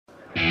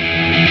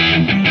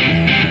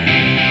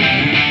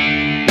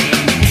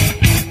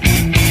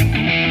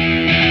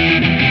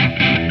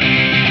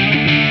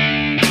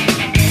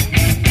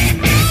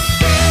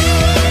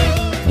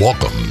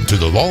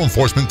Law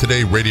Enforcement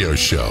Today radio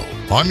show.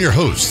 I'm your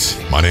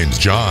host. My name's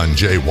John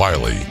J.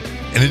 Wiley.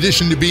 In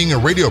addition to being a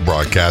radio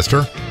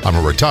broadcaster, I'm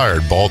a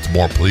retired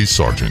Baltimore police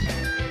sergeant.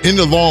 In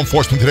the Law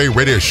Enforcement Today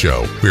radio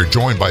show, we are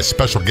joined by a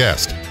special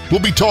guest. We'll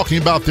be talking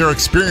about their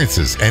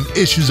experiences and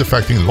issues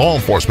affecting law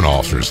enforcement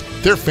officers,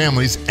 their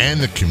families,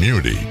 and the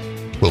community.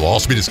 We'll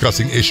also be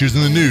discussing issues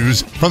in the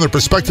news from the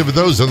perspective of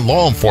those in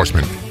law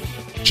enforcement.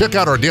 Check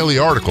out our daily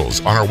articles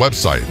on our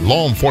website,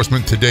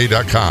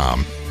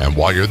 lawenforcementtoday.com. And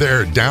while you're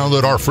there,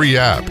 download our free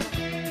app.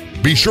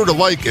 Be sure to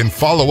like and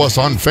follow us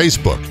on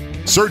Facebook.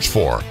 Search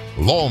for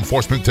Law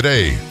Enforcement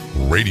Today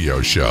Radio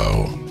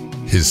Show.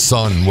 His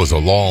son was a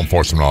law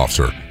enforcement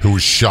officer who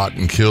was shot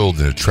and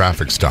killed in a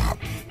traffic stop.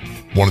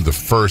 One of the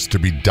first to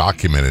be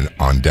documented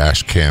on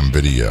dash cam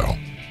video.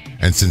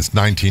 And since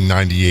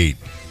 1998,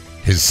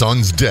 his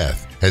son's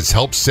death has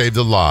helped save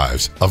the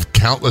lives of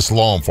countless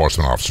law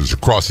enforcement officers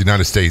across the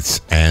United States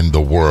and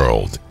the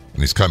world.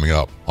 And he's coming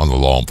up on the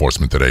Law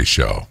Enforcement Today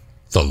show.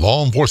 The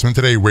Law Enforcement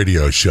Today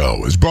radio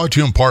show is brought to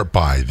you in part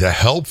by the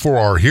Help for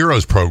Our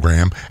Heroes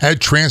program at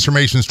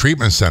Transformations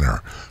Treatment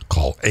Center.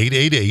 Call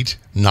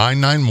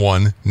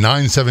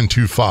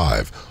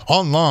 888-991-9725.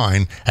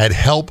 Online at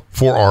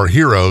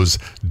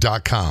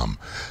helpforourheroes.com.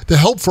 The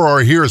Help for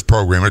Our Heroes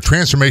program at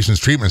Transformations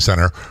Treatment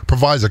Center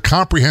provides a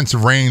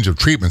comprehensive range of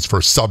treatments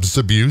for substance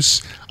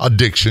abuse,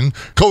 addiction,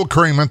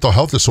 co-occurring mental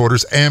health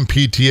disorders, and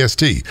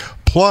PTSD.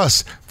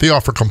 Plus, they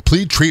offer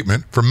complete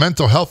treatment for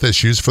mental health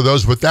issues for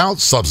those without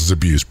substance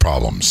abuse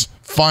problems.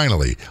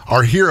 Finally,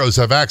 our heroes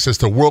have access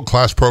to a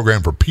world-class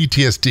program for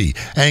PTSD,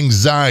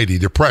 anxiety,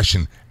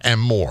 depression, and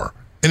more.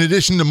 In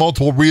addition to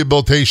multiple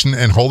rehabilitation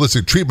and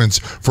holistic treatments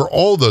for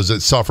all those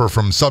that suffer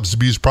from substance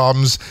abuse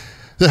problems,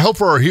 the Help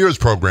for Our Heroes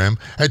program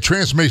at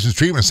Transformations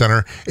Treatment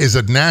Center is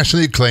a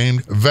nationally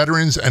acclaimed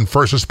veterans and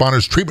first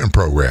responders treatment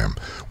program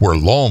where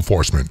law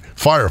enforcement,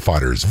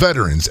 firefighters,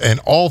 veterans, and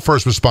all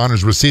first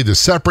responders receive the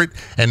separate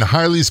and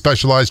highly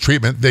specialized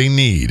treatment they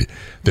need.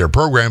 Their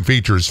program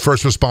features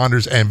first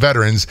responders and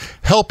veterans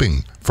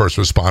helping first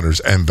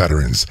responders and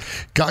veterans.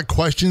 Got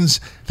questions?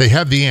 They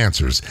have the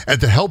answers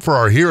at the Help for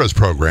Our Heroes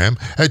program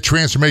at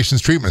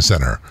Transformations Treatment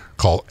Center.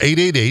 Call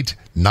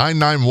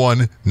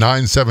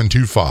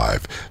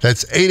 888-991-9725.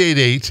 That's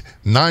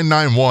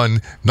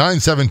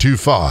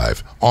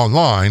 888-991-9725.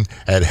 Online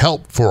at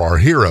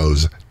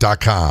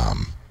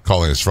helpforourheroes.com.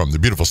 Calling us from the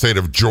beautiful state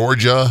of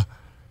Georgia,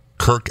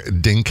 Kirk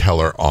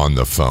Dinkheller on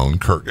the phone.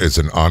 Kirk, it's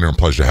an honor and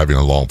pleasure having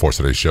you on the Law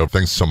Enforcement Today show.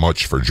 Thanks so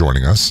much for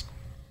joining us.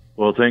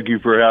 Well, thank you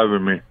for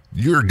having me.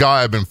 You're a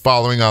guy I've been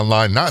following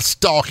online, not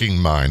stalking,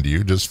 mind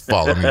you, just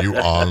following you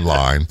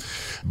online.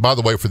 By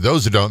the way, for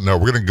those who don't know,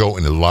 we're going to go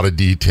into a lot of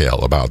detail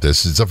about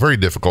this. It's a very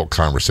difficult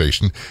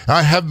conversation.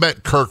 I have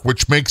met Kirk,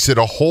 which makes it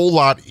a whole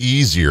lot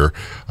easier.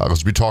 We'll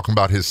be talking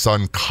about his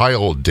son,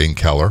 Kyle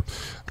Dinkheller.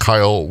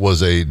 Kyle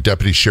was a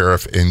deputy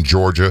sheriff in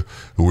Georgia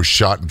who was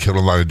shot and killed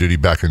in line of duty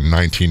back in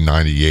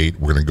 1998.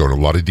 We're going to go into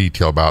a lot of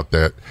detail about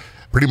that.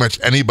 Pretty much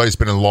anybody who's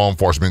been in law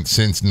enforcement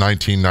since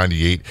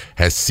 1998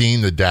 has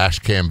seen the dash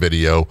cam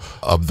video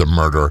of the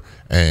murder,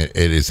 and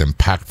it is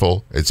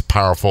impactful, it's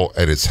powerful,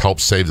 and it's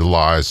helped save the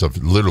lives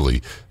of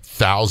literally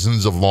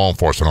thousands of law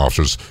enforcement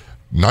officers,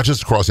 not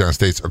just across the United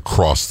States,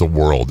 across the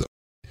world.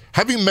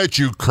 Having met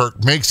you,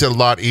 Kirk, makes it a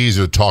lot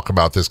easier to talk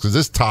about this because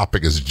this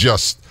topic is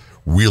just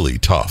really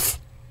tough.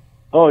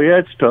 Oh, yeah,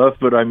 it's tough,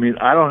 but I mean,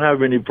 I don't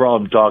have any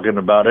problem talking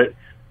about it,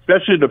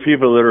 especially the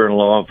people that are in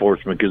law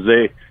enforcement, because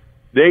they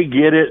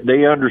get it,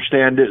 they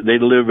understand it, they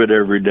live it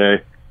every day.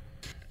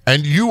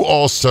 And you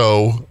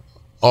also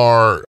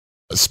are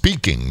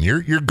speaking.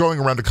 You're going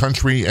around the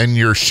country and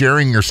you're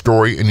sharing your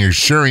story and you're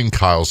sharing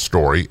Kyle's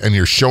story and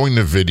you're showing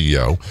the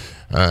video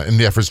in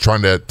the efforts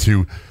trying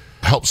to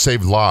help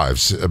save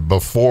lives.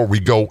 Before we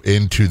go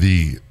into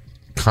the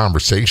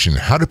conversation,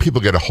 how do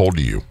people get a hold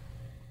of you?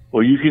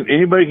 Well,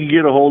 anybody can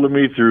get a hold of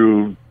me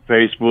through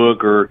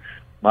Facebook or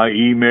my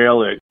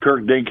email at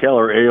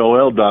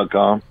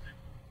kirkdinkheller@AOL.com.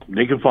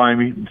 They can find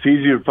me. It's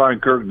easy to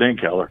find Kirk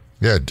Dinkheller.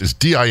 Yeah, just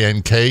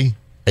Dinkheller,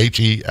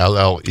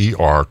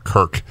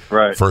 Kirk,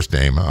 right. First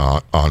name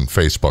on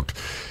Facebook.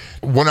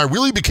 When I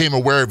really became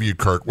aware of you,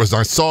 Kirk, was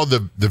I saw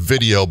the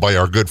video by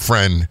our good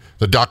friend,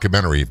 the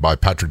documentary by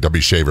Patrick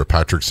W. Shaver.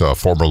 Patrick's a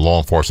former law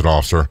enforcement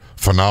officer,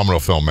 phenomenal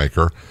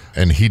filmmaker,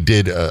 and he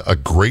did a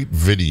great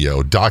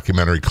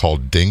documentary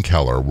called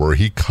Dinkheller, where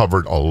he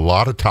covered a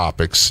lot of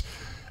topics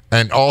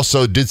and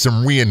also did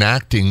some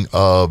reenacting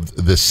of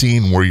the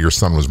scene where your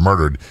son was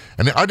murdered.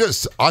 And I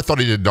thought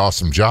he did an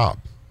awesome job.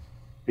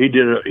 He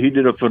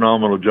did a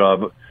phenomenal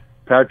job.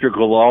 Patrick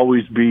will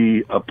always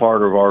be a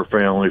part of our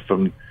family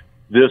from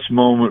this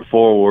moment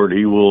forward.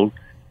 He's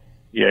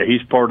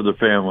part of the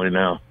family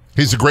now.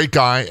 He's a great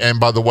guy. And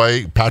by the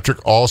way, Patrick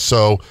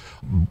also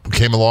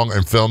came along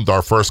and filmed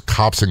our first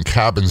Cops and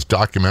Cabins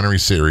documentary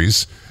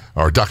series,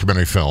 or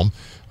documentary film,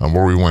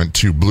 where we went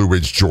to Blue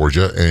Ridge,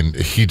 Georgia. And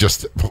he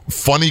just,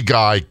 funny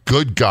guy,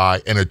 good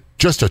guy, and a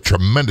just a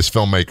tremendous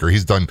filmmaker.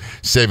 He's done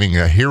Saving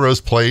a Hero's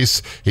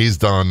Place. He's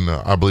done,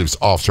 I believe it's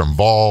Officer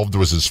Involved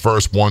was his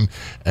first one.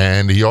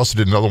 And he also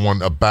did another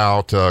one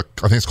about, I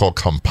think it's called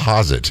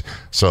Composite.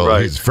 So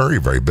he's very,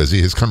 very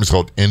busy. His company's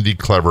called Indie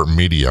Clever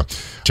Media.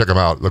 Check him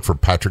out. Look for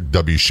Patrick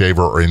W.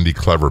 Shaver or Indie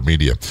Clever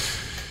Media.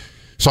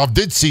 So I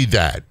did see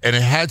that, and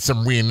it had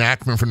some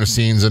reenactment from the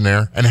scenes in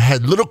there, and it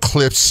had little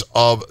clips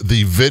of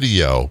the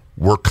video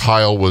where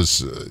Kyle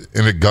was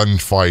in a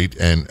gunfight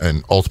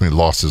and ultimately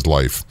lost his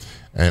life.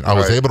 And I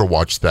was able to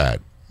watch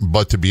that.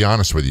 But to be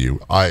honest with you,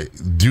 I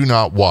do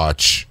not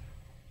watch,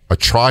 I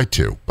try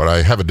to, but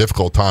I have a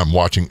difficult time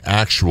watching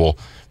actual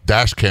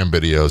dash cam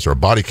videos or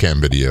body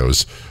cam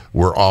videos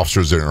where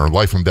officers are in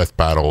life and death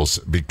battles,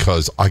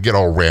 because I get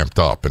all ramped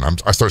up and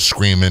I start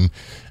screaming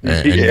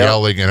and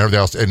yelling and everything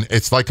else. And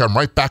it's like I'm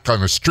right back on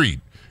the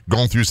street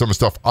going through some of the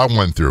stuff I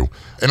went through.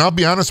 And I'll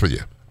be honest with you,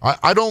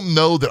 I don't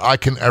know that I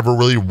can ever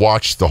really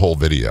watch the whole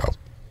video.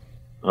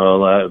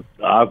 Well,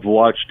 I've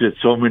watched it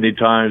so many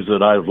times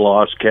that I've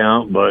lost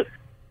count, but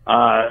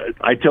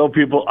I tell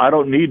people I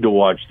don't need to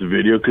watch the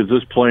video because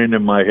it's playing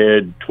in my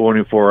head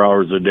 24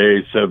 hours a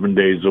day, 7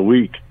 days a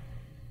week.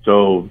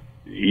 So,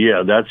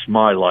 yeah, that's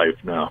my life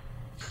now.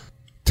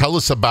 Tell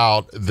us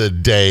about the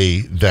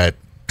day that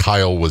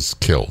Kyle was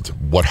killed.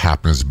 What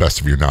happened, as best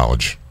of your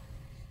knowledge?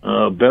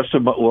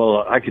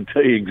 Well, I can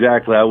tell you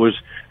exactly. I was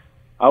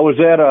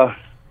at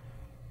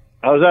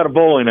a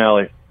bowling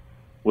alley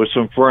with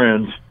some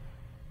friends,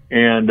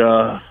 and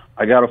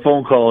I got a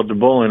phone call at the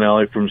bowling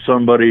alley from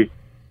somebody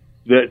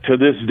that, to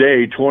this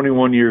day,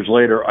 21 years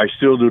later, I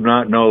still do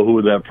not know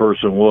who that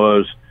person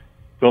was.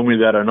 Told me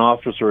that an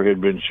officer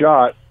had been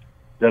shot,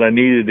 that I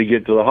needed to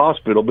get to the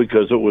hospital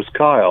because it was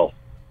Kyle.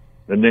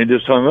 And they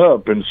just hung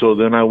up. And so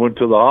then I went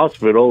to the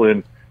hospital,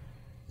 and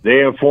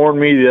they informed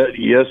me that,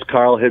 yes,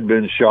 Kyle had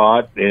been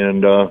shot.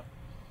 And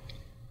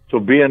so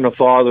being the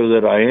father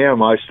that I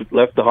am, I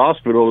left the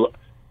hospital.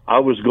 I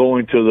was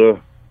going to the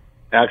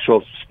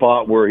actual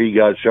spot where he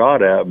got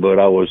shot at, but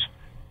I was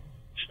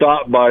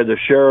stopped by the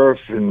sheriff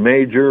and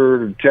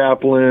major,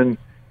 chaplain,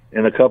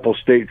 and a couple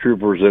state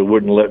troopers that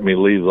wouldn't let me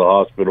leave the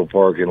hospital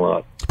parking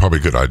lot. Probably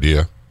a good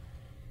idea.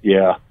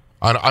 Yeah.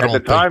 I don't At the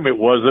time it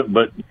wasn't,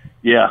 but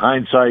yeah,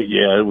 hindsight,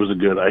 yeah, it was a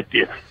good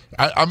idea.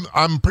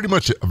 I'm pretty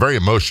much a very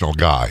emotional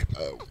guy.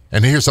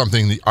 And here's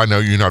something that I know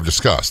you and I've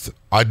discussed.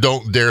 I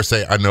don't dare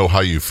say I know how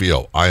you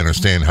feel. I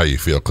understand how you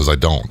feel because I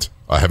don't.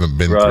 I haven't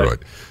been through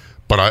it.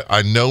 But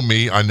I know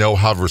me. I know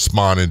how I've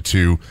responded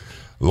to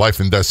life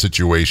and death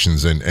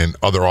situations and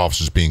other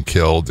officers being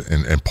killed.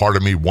 And part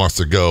of me wants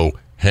to go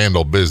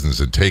handle business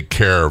and take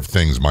care of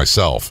things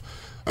myself.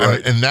 Right.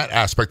 And in that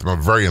aspect, I'm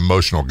a very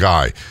emotional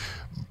guy.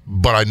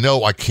 But I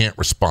know I can't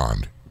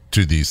respond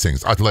to these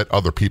things. I'd let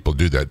other people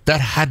do that. That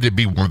had to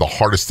be one of the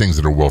hardest things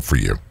in the world for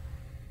you.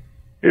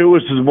 It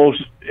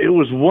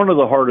was one of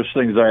the hardest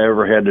things I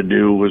ever had to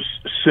do, was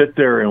sit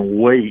there and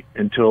wait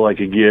until I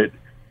could get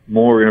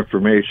more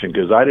information,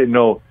 because I didn't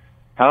know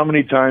how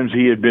many times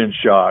he had been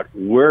shot,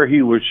 where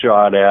he was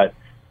shot at,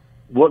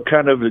 what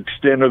kind of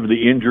extent of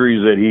the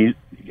injuries that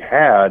he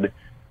had,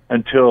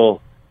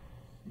 until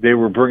they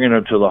were bringing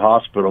him to the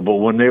hospital. But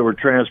when they were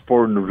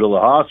transporting him to the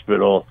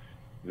hospital,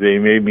 they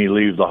made me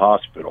leave the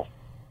hospital.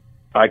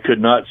 I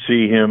could not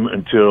see him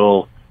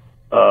until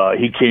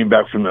he came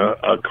back from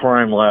a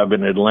crime lab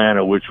in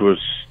Atlanta, which was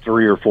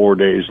 3 or 4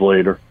 days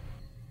later.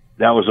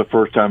 That was the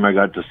first time I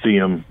got to see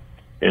him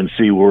and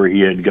see where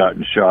he had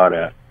gotten shot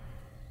at.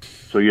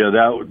 So yeah,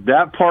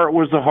 that part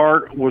was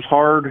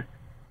hard.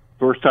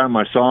 First time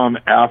I saw him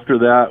after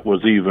that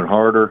was even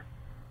harder.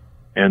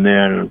 And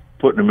then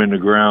putting him in the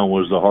ground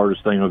was the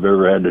hardest thing I've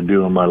ever had to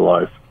do in my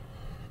life.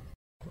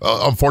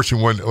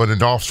 Unfortunately, when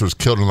an officer is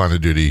killed in line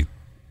of duty,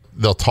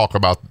 they'll talk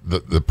about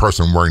the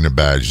person wearing the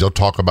badge. They'll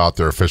talk about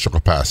their official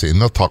capacity,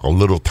 and they'll talk a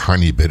little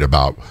tiny bit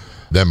about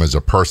them as a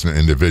person, an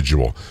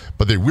individual.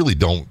 But they really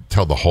don't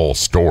tell the whole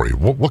story.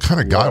 What kind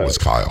of guy was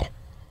Kyle?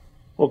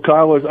 Well,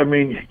 Kyle was,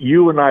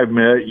 you and I have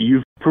met.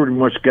 You've pretty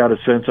much got a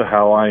sense of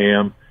how I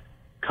am.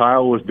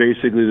 Kyle was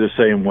basically the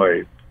same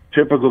way.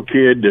 Typical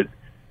kid that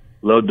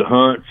loved to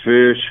hunt,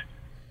 fish,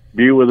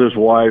 be with his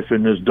wife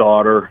and his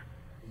daughter,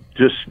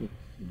 just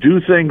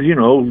do things,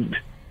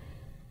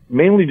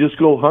 mainly just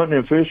go hunting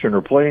and fishing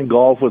or playing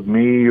golf with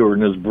me or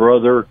his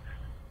brother,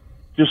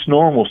 just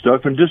normal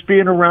stuff, and just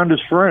being around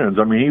his friends.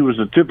 He was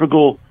a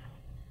typical,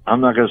 I'm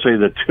not going to say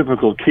the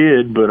typical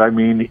kid, but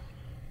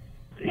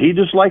he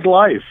just liked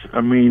life.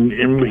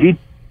 And he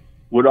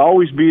would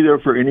always be there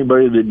for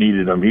anybody that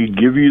needed him. He'd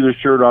give you the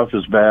shirt off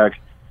his back.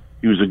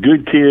 He was a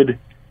good kid,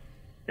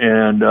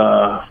 and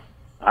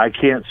I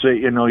can't say,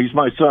 he's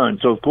my son,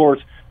 so of course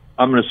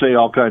I'm going to say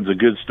all kinds of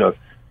good stuff.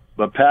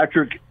 But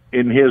Patrick,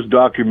 in his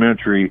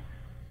documentary,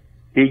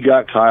 he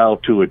got Kyle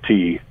to a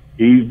T.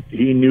 He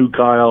knew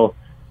Kyle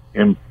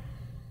and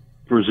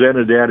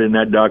presented that in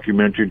that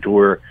documentary to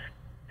where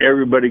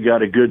everybody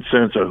got a good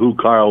sense of who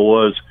Kyle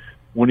was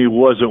when he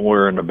wasn't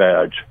wearing a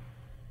badge.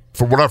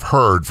 From what I've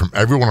heard from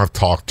everyone I've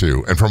talked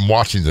to and from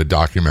watching the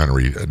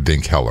documentary,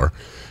 Dink Heller,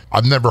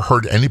 I've never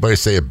heard anybody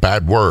say a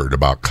bad word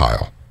about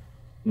Kyle.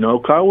 No,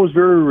 Kyle was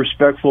very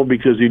respectful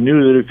because he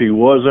knew that if he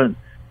wasn't,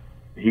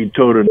 he'd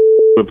tote a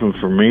whipping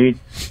for me.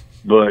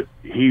 But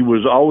he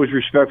was always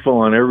respectful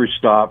on every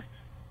stop.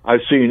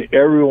 I've seen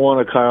every one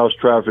of Kyle's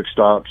traffic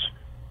stops,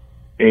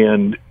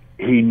 and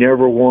he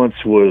never once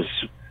was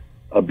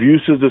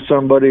abusive to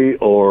somebody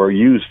or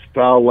used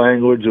foul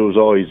language. It was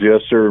always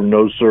yes, sir,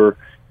 no, sir,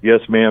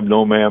 yes, ma'am,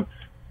 no, ma'am.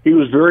 He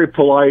was very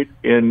polite,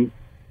 and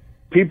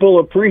people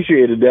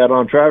appreciated that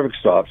on traffic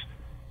stops,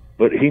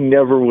 but he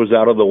never was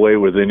out of the way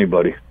with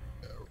anybody.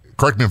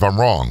 Correct me if I'm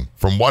wrong.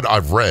 From what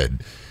I've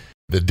read,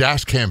 the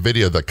dash cam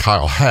video that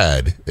Kyle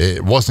had,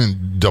 it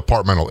wasn't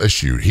departmental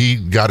issued. He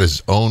got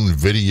his own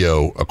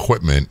video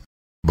equipment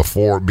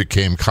before it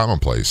became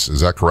commonplace. Is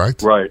that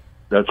correct? Right.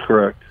 That's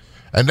correct.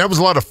 And that was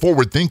a lot of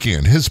forward thinking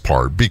on his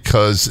part,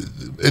 because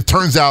it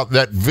turns out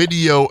that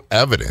video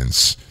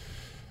evidence,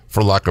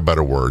 for lack of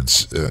better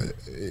words,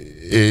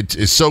 it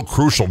is so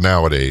crucial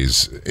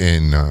nowadays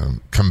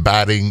in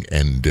combating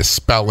and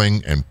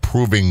dispelling and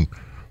proving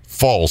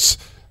false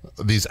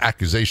these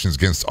accusations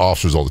against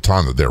officers all the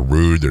time, that they're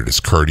rude, they're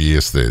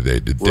discourteous, they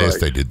did this,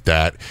 they did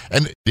that.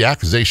 And the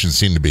accusations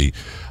seem to be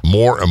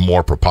more and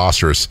more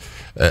preposterous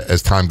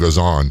as time goes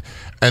on.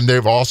 And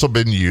they've also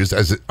been used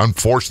as,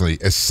 unfortunately,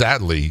 as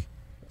sadly,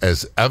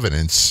 as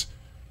evidence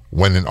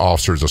when an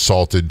officer is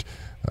assaulted,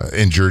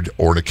 injured,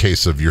 or in the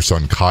case of your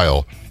son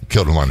Kyle,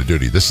 killed in line of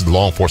duty. This is the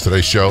Law Enforcement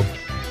Today show.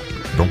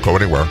 Don't go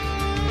anywhere.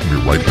 We'll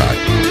be right back.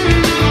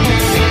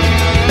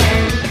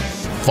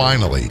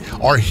 Finally,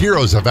 our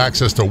heroes have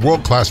access to a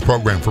world-class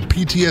program for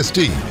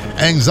PTSD,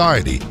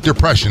 anxiety,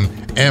 depression,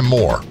 and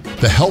more.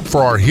 The Help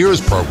for Our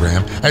Heroes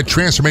program at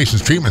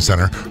Transformations Treatment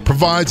Center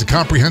provides a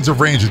comprehensive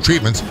range of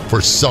treatments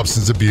for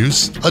substance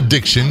abuse,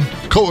 addiction,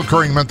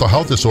 co-occurring mental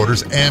health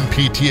disorders, and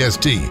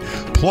PTSD.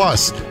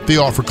 Plus, they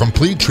offer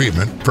complete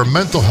treatment for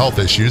mental health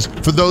issues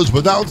for those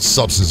without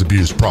substance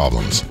abuse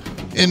problems.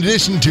 In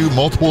addition to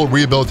multiple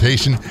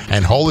rehabilitation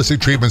and holistic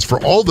treatments for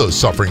all those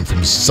suffering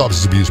from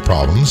substance abuse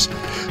problems,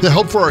 the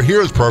Help for Our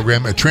Heroes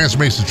program at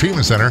Transformations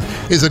Treatment Center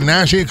is a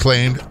nationally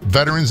acclaimed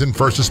veterans and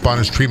first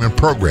responders treatment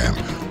program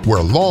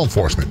where law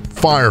enforcement,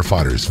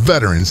 firefighters,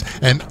 veterans,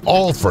 and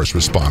all first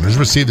responders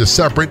receive the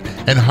separate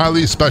and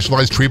highly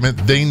specialized treatment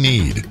they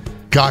need.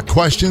 Got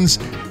questions?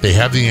 They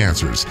have the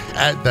answers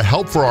at the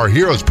Help for Our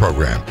Heroes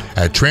program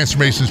at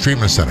Transformations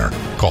Treatment Center.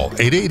 Call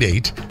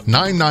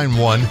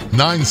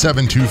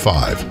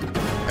 888-991-9725.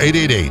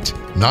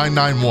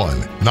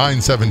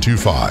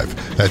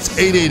 888-991-9725. That's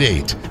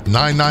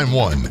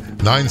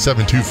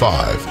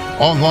 888-991-9725.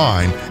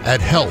 Online at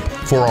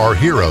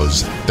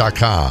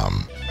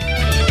helpforourheroes.com.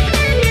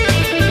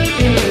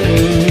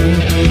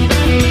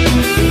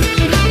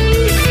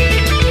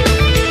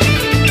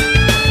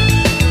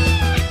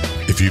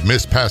 If you've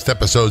missed past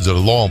episodes of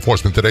the Law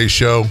Enforcement Today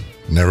show,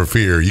 never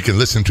fear. You can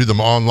listen to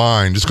them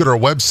online. Just go to our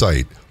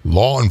website,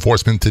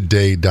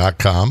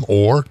 lawenforcementtoday.com,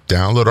 or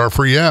download our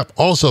free app,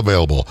 also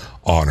available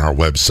on our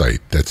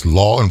website. That's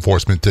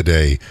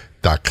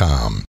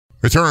lawenforcementtoday.com.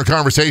 Return our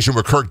conversation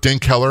with Kirk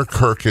Dinkheller.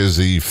 Kirk is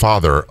the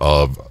father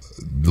of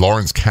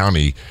Lawrence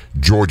County,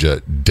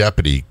 Georgia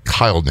Deputy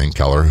Kyle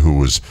Dinkheller, who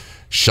was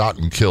shot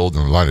and killed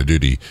in the line of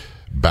duty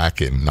back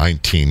in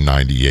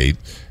 1998.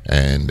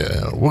 And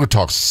we're going to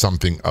talk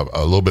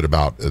a little bit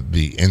about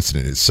the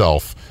incident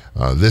itself.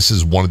 This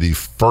is one of the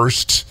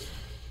first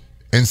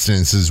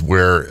incidences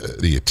where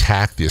the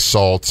attack, the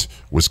assault,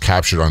 was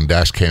captured on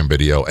dash cam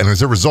video. And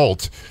as a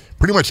result,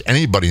 pretty much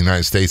anybody in the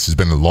United States who's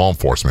been in law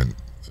enforcement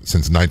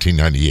since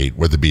 1998,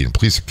 whether it be in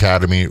police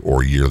academy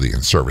or yearly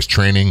in-service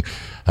training,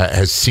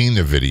 has seen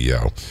the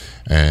video.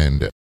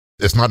 And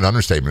it's not an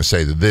understatement to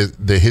say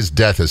that his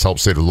death has helped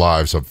save the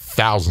lives of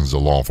thousands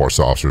of law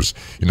enforcement officers,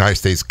 United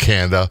States,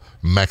 Canada,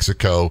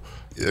 Mexico,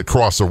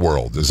 across the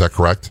world. Is that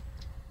correct?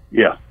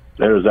 Yeah,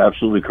 that is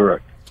absolutely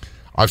correct.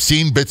 I've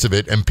seen bits of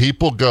it, and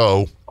people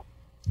go,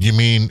 you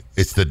mean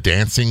it's the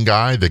dancing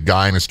guy, the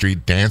guy in the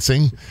street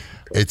dancing?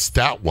 It's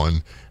that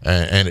one,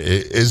 and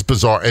it is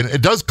bizarre. And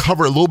it does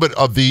cover a little bit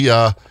of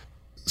the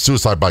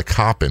suicide by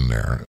cop in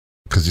there,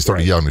 because he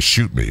started yelling to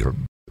shoot me.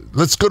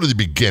 Let's go to the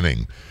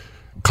beginning.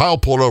 Kyle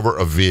pulled over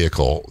a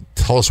vehicle.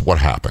 Tell us what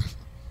happened.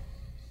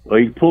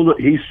 Well,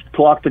 he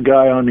clocked the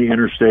guy on the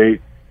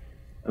interstate,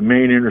 a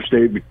main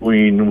interstate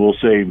between, we'll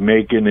say,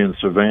 Macon and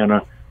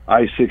Savannah,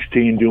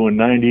 I-16, doing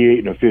 98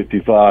 and a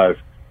 55.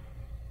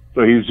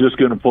 So he was just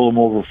going to pull him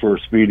over for a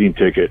speeding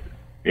ticket.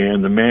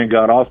 And the man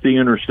got off the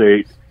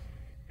interstate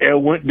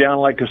and went down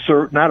like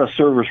not a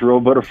service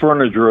road, but a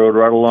frontage road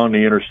right along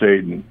the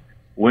interstate, and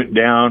went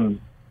down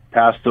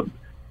past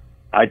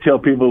I tell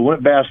people,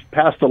 went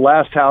past the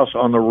last house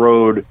on the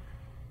road,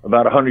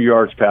 about 100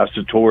 yards past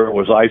it, to where it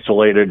was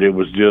isolated. It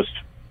was just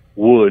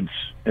woods,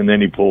 and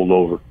then he pulled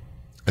over.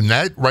 And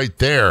that right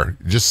there,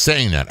 just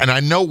saying that, and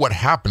I know what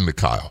happened to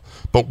Kyle,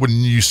 but when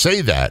you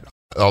say that,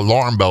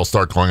 alarm bells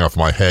start going off in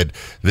my head.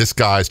 This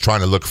guy's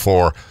trying to look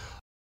for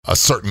a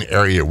certain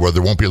area where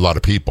there won't be a lot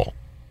of people.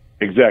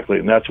 Exactly,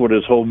 and that's what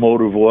his whole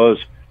motive was.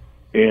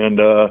 And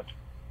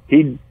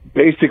he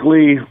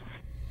basically,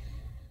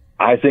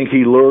 I think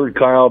he lured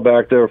Kyle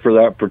back there for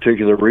that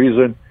particular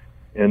reason.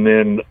 And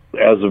then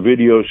as the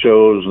video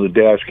shows, the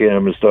dash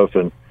cam and stuff,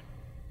 and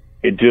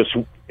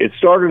it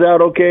started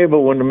out okay, but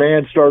when the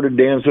man started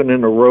dancing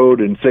in the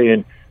road and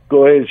saying,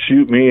 "Go ahead,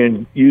 shoot me,"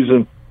 and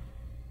using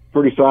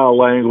pretty foul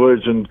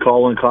language and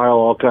calling Kyle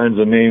all kinds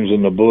of names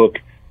in the book,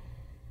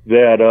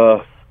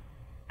 that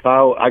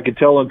Kyle, I could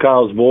tell in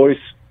Kyle's voice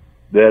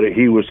that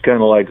he was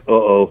kind of like,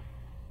 "Uh-oh,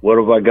 what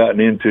have I gotten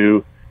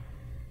into?"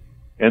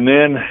 And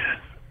then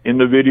in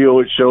the video,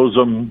 it shows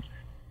him,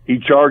 he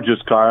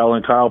charges Kyle,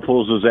 and Kyle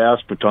pulls his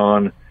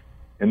Aspeton,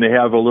 and they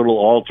have a little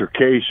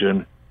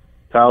altercation.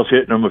 Kyle's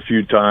hitting him a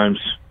few times,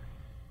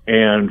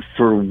 and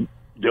for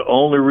the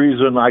only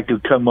reason I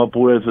could come up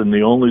with, and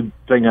the only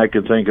thing I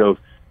could think of,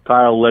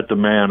 Kyle let the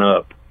man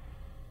up.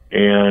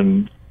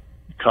 And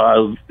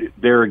Kyle,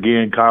 there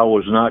again, Kyle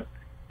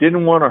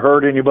didn't want to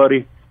hurt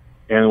anybody,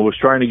 and was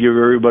trying to give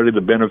everybody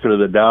the benefit of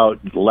the doubt,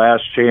 the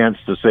last chance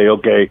to say,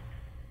 okay,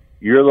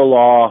 you're the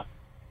law,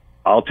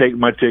 I'll take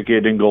my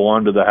ticket and go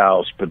on to the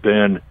house. But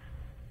then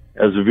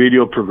as the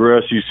video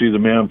progressed, you see the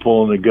man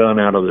pulling the gun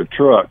out of the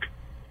truck.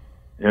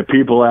 And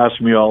people ask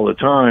me all the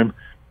time,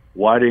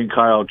 why didn't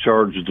Kyle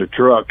charge the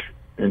truck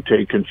and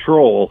take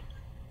control?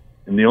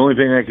 And the only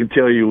thing I can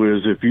tell you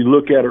is if you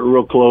look at it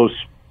real close,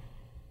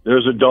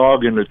 there's a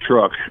dog in the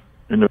truck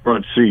in the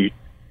front seat.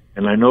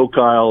 And I know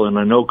Kyle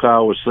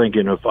was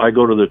thinking, if I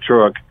go to the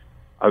truck,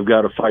 I've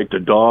got to fight the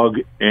dog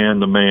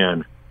and the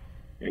man.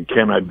 And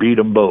can I beat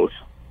them both?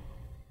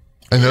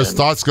 And those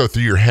thoughts go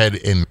through your head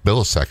in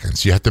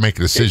milliseconds. You have to make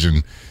a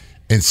decision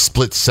in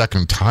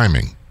split-second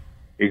timing.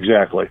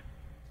 Exactly.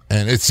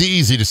 And it's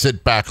easy to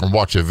sit back and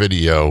watch a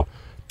video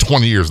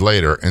 20 years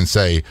later and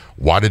say,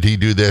 why did he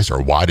do this?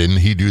 Or why didn't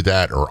he do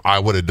that? Or I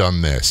would have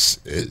done this.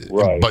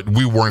 Right. But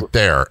we weren't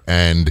there.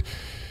 And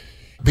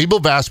people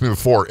have asked me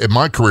before, in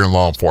my career in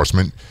law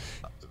enforcement,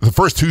 the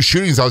first 2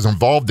 shootings I was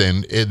involved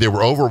in, they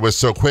were over with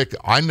so quick,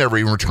 I never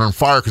even returned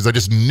fire because I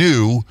just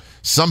knew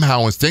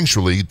somehow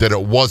instinctually that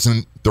it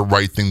wasn't the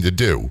right thing to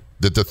do,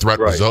 that the threat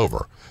was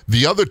over.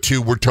 The other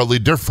 2 were totally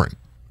different.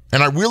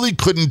 And I really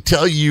couldn't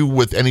tell you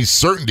with any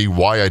certainty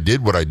why I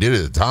did what I did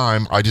at the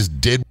time. I just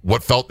did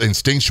what felt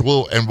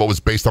instinctual and what was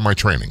based on my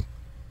training.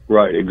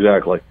 Right,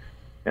 exactly.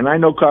 And I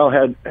know Kyle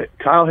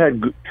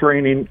had good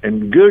training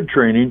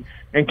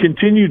and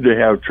continued to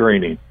have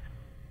training.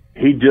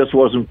 He just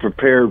wasn't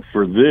prepared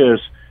for this.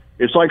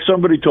 It's like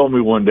somebody told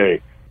me one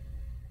day,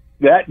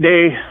 that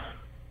day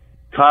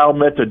Kyle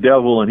met the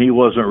devil and he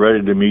wasn't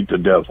ready to meet the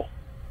devil.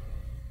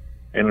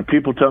 And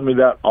people tell me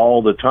that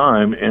all the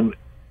time. And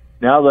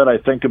now that I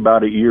think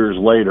about it years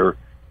later,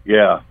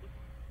 yeah,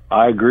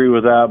 I agree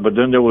with that. But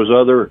then there was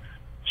other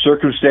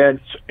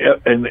circumstance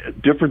and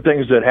different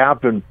things that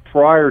happened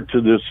prior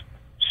to this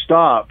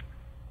stop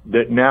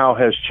that now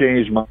has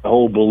changed my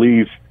whole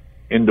belief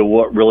into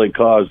what really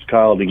caused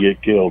Kyle to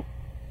get killed.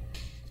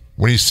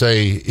 When you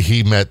say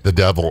he met the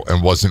devil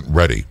and wasn't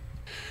ready,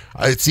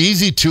 it's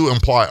easy to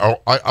imply,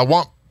 I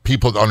want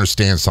people to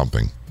understand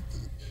something.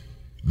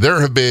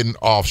 There have been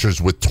officers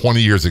with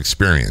 20 years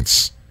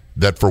experience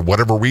that for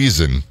whatever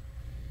reason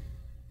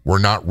were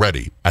not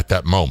ready at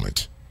that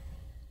moment,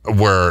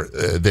 where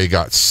they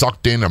got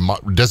sucked in,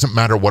 it doesn't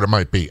matter what it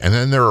might be. And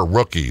then there are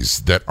rookies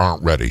that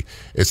aren't ready.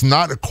 It's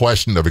not a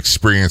question of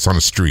experience on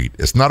the street.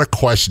 It's not a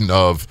question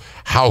of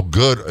how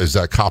good is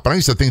that cop. And I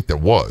used to think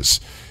that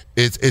was.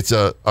 It's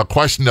a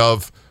question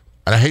of,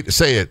 and I hate to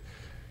say it,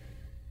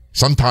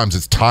 sometimes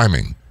it's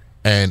timing.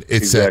 And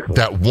it's exactly.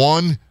 that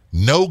one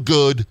no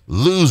good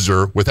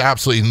loser with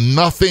absolutely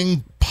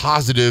nothing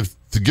positive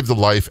to give to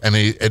life, and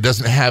it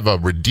doesn't have a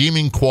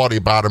redeeming quality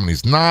about him, and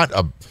he's not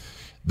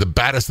the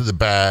baddest of the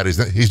bad.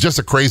 He's just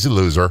a crazy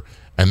loser,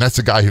 and that's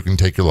the guy who can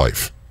take your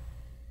life.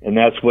 And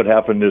that's what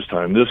happened this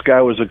time. This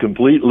guy was a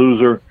complete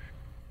loser,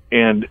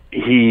 and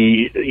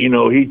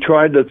he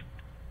tried to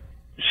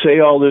say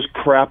all this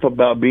crap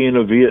about being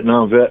a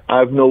Vietnam vet.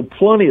 I've known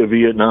plenty of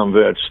Vietnam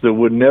vets that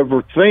would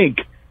never think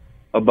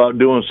about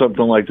doing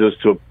something like this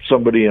to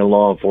somebody in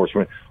law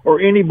enforcement or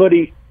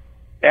anybody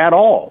at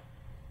all.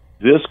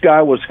 This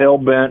guy was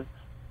hell-bent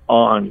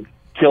on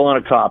killing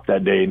a cop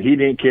that day, and he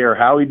didn't care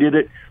how he did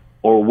it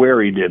or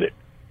where he did it.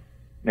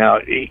 Now,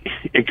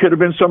 it could have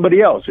been somebody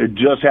else. It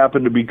just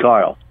happened to be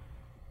Kyle.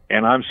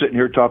 And I'm sitting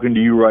here talking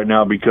to you right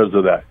now because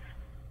of that.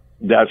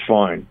 That's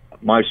fine.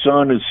 My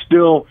son is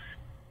still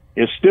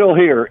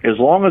here. As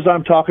long as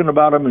I'm talking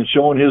about him and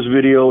showing his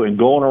video and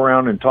going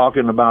around and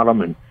talking about him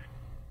and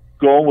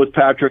going with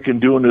Patrick and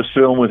doing this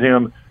film with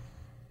him,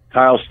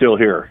 Kyle's still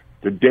here.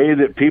 The day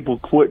that people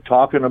quit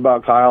talking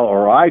about Kyle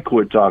or I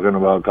quit talking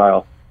about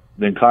Kyle,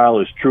 then Kyle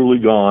is truly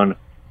gone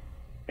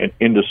and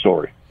end of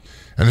story.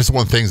 And this is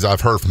one of the things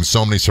I've heard from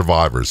so many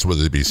survivors,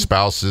 whether it be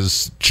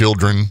spouses,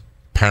 children,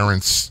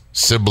 parents,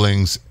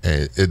 siblings.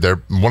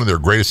 One of their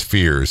greatest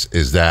fears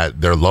is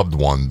that their loved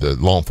one, the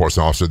law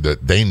enforcement officer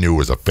that they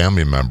knew as a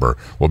family member,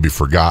 will be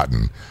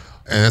forgotten.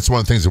 And that's one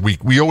of the things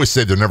that we always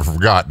say they're never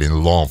forgotten in the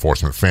law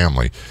enforcement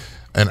family.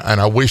 And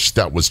I wish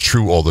that was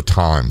true all the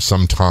time.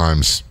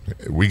 Sometimes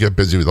we get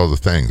busy with other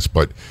things,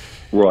 but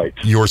Right.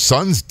 Your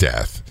son's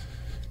death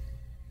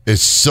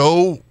is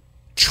so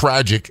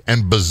tragic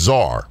and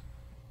bizarre.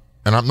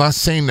 And I'm not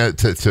saying that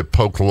to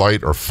poke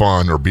light or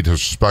fun or be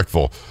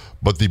disrespectful,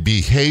 but the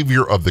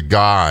behavior of the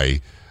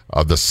guy,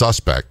 the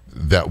suspect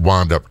that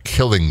wound up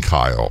killing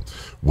Kyle,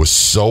 was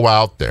so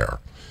out there.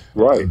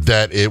 Right.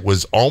 That it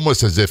was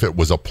almost as if it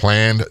was a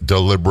planned,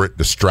 deliberate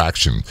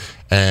distraction.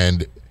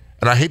 And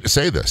I hate to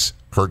say this,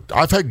 Kirk,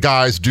 I've had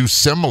guys do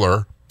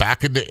similar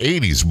back in the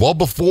 80s, well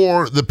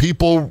before the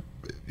people,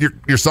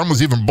 your son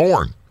was even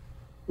born.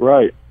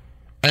 Right.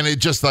 And it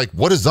just like,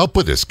 what is up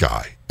with this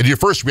guy? And your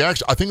first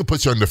reaction, I think it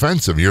puts you on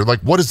defensive. You're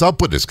like, what is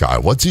up with this guy?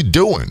 What's he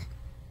doing?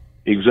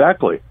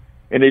 Exactly.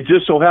 And it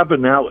just so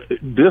happened now,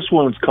 this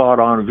one's caught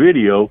on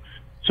video.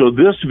 So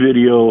this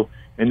video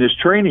and this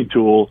training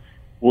tool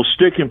will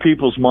stick in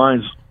people's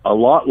minds a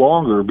lot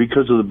longer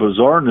because of the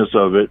bizarreness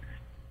of it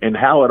and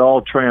how it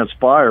all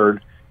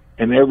transpired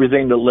and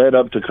everything that led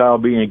up to Kyle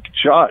being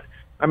shot.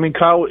 I mean,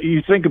 Kyle,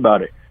 you think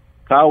about it.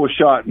 Kyle was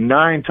shot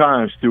 9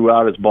 times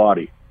throughout his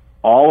body,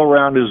 all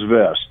around his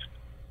vest.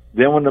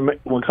 Then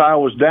when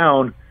Kyle was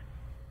down,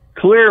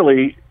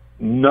 clearly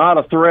not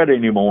a threat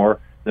anymore,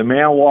 the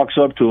man walks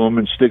up to him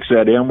and sticks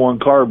that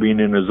M1 carbine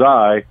in his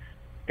eye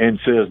and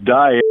says,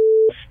 "Die,"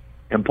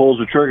 and pulls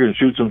the trigger and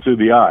shoots him through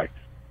the eye.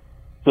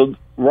 So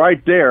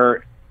right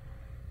there,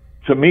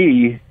 to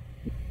me,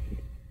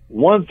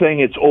 one thing,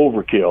 it's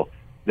overkill.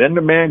 Then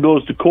the man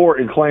goes to court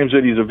and claims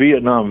that he's a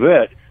Vietnam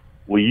vet.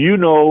 Well, you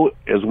know,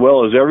 as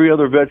well as every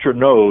other veteran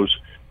knows,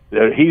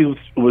 that he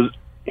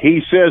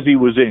says he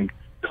was in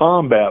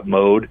combat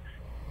mode.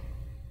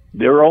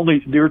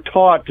 They're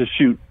taught to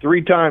shoot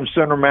 3 times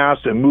center mass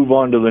and move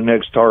on to the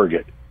next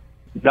target,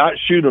 not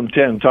shoot them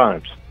 10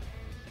 times.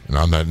 And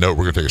on that note,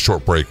 we're going to take a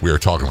short break. We are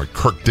talking with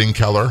Kirk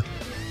Dinkkeller.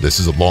 This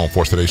is a Law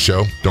Enforcement Today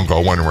show. Don't go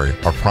anywhere.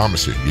 I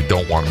promise you, you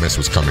don't want to miss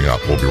what's coming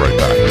up. We'll be right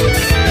back.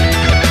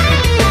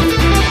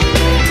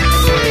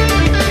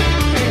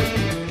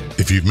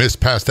 If you've missed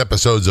past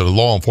episodes of the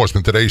Law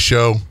Enforcement Today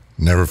show,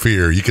 never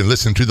fear. You can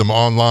listen to them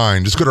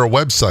online. Just go to our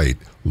website,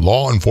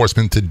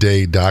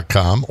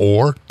 lawenforcementtoday.com,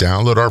 or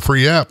download our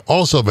free app,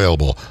 also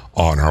available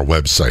on our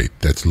website.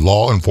 That's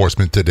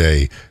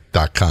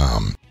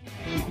lawenforcementtoday.com.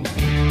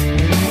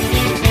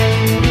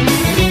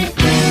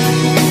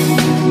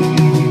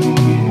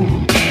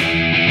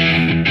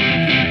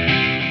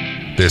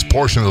 This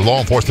portion of the Law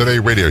Enforcement Today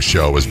radio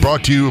show is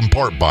brought to you in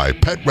part by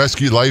Pet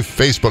Rescue Life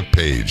Facebook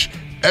page.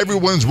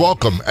 Everyone's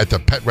welcome at the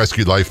Pet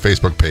Rescue Life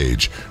Facebook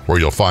page, where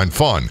you'll find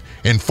fun,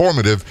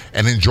 informative,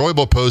 and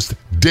enjoyable posts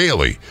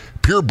daily.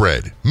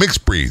 Purebred,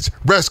 mixed breeds,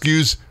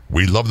 rescues,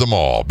 we love them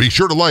all. Be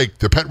sure to like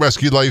the Pet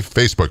Rescue Life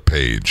Facebook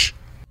page.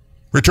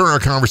 Return our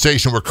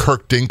conversation with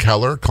Kirk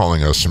Dinkkeller,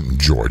 calling us from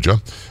Georgia.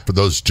 For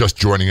those just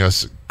joining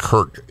us,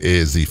 Kirk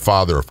is the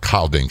father of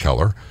Kyle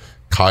Dinkkeller.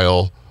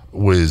 Kyle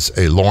was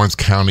a Lawrence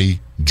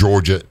County,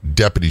 Georgia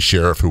deputy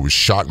sheriff who was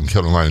shot and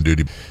killed in line of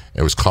duty.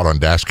 It was caught on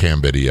dash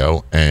cam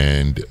video,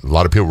 and a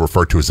lot of people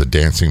refer to it as a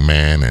dancing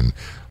man. And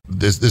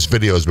this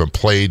video has been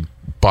played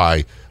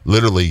by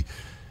literally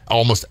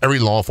almost every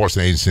law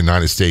enforcement agency in the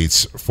United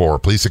States for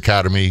police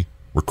academy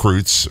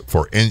recruits,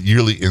 for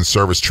yearly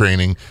in-service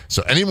training.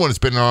 So anyone that's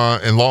been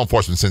in law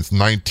enforcement since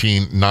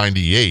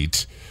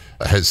 1998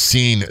 has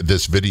seen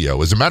this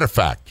video. As a matter of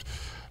fact,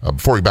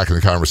 before we get back in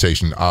the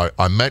conversation,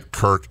 I met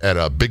Kirk at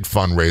a big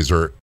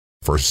fundraiser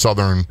for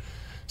Southern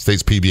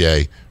States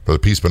PBA, for the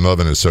Peace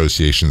Benevolent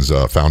Association's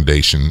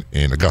foundation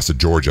in Augusta,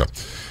 Georgia.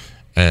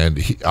 And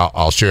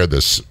I'll share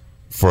this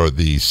for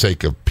the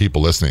sake of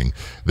people listening.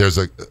 There's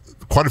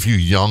quite a few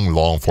young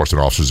law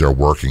enforcement officers there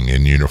working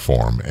in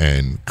uniform,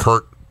 and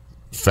Kirk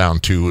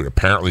found 2,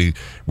 apparently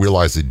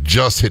realized they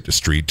just hit the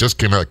street, just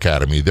came out of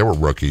academy, they were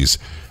rookies,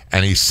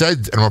 and he said,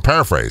 and I'm going to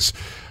paraphrase,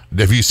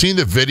 "Have you seen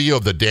the video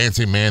of the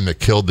dancing man that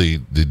killed the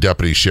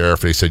deputy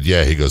sheriff?" They said,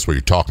 "Yeah." He goes, "Well,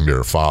 you're talking to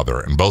their father."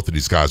 And both of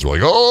these guys were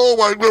like, "Oh,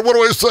 what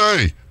do I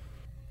say?"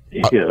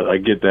 Yeah, I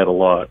get that a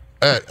lot.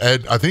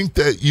 And I think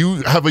that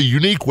you have a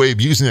unique way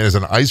of using it as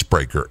an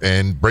icebreaker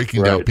and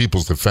breaking down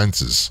people's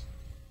defenses.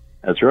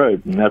 That's right,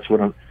 and that's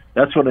what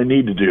I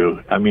need to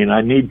do. I mean,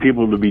 I need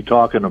people to be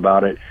talking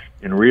about it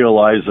and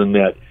realizing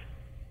that,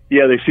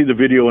 yeah, they see the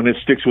video and it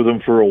sticks with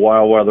them for a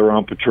while they're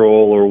on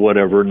patrol or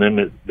whatever, and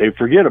then they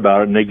forget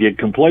about it and they get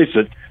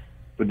complacent.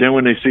 But then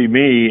when they see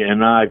me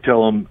and I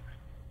tell them,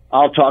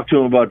 I'll talk to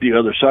them about the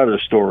other side of the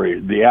story,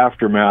 the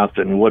aftermath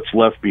and what's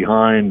left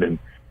behind and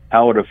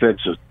how it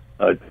affects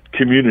a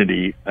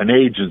community, an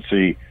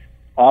agency,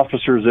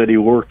 officers that he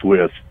worked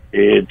with.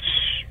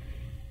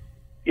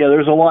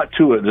 There's a lot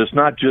to it. It's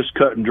not just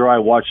cut and dry,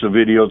 watch the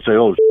video and say,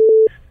 "Oh,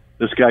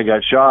 this guy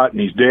got shot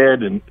and he's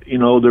dead." And,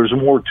 there's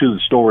more to the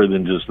story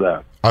than just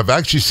that. I've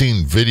actually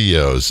seen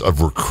videos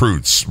of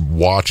recruits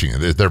watching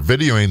it. They're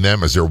videoing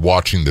them as they're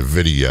watching the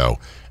video,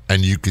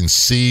 and you can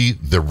see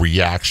the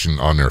reaction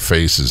on their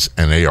faces,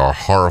 and they are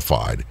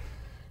horrified.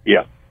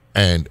 Yeah.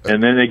 And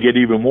then they get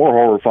even more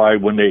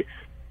horrified when they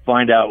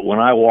find out when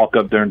I walk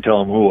up there and tell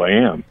them who I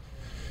am.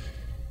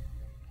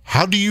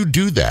 How do you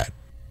do that?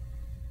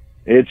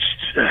 It's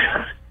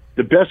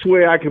the best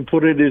way I can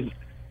put it is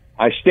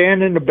I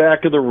stand in the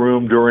back of the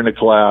room during a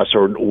class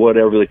or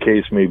whatever the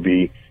case may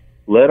be,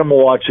 let them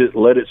watch it,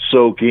 let it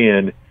soak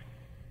in,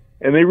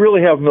 and they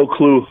really have no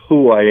clue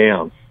who I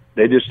am.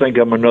 They just think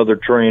I'm another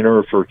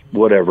trainer for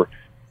whatever.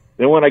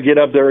 Then when I get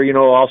up there,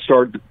 I'll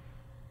start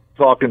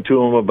talking to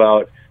them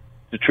about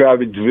the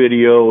traffic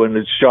video and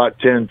it's shot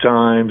 10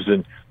 times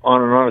and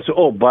on and on. I say,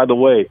 oh, by the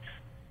way,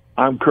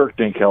 I'm Kirk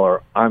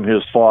Dinkheller. I'm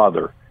his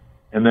father.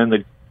 And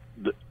then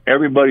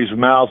everybody's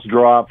mouths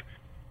drop,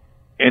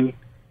 and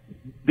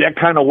that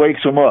kind of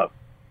wakes them up.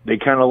 They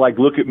kind of like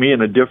look at me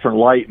in a different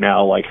light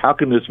now. Like, how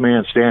can this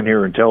man stand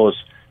here and tell us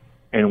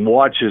and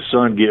watch his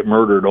son get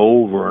murdered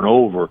over and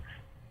over?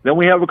 Then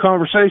we have a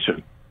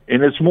conversation.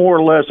 And it's more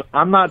or less,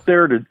 I'm not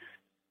there to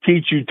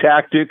teach you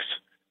tactics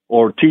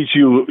or teach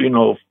you,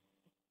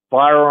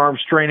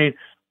 firearms training.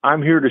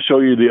 I'm here to show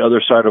you the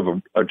other side of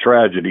a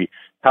tragedy,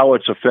 how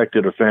it's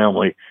affected a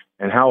family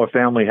and how a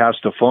family has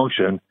to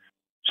function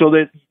so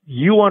that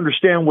you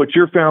understand what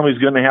your family's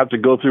going to have to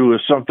go through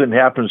if something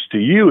happens to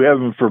you,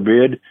 heaven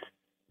forbid.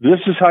 This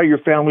is how your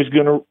family's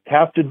going to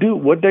have to do,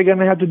 what they're going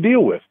to have to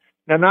deal with.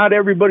 Now, not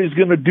everybody's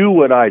going to do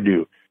what I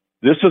do.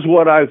 This is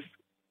what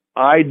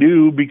I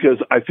do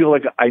because I feel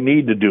like I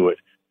need to do it.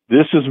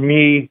 This is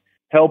me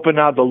helping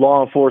out the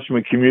law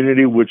enforcement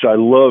community, which I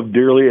love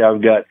dearly.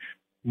 I've got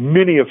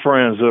many of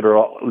friends that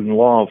are in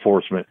law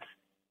enforcement.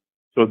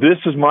 So this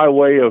is my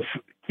way of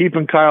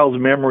keeping Kyle's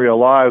memory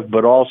alive,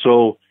 but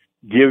also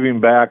giving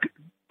back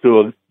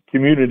to a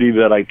community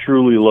that I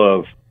truly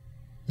love.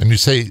 And you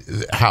say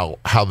how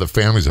the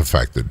family's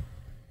affected.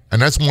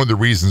 And that's one of the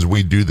reasons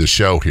we do the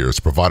show here, is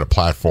to provide a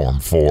platform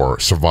for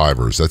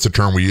survivors. That's a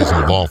term we use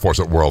in the law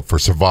enforcement world, for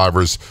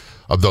survivors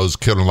of those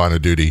killed in line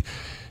of duty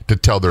to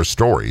tell their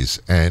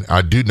stories. And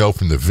I do know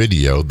from the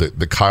video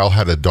that Kyle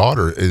had a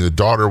daughter, and the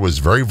daughter was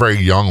very, very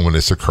young when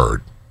this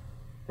occurred.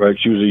 Right.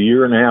 She was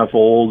 1.5 years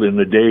old, and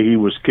the day he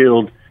was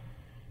killed,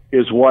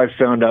 his wife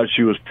found out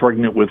she was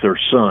pregnant with her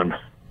son.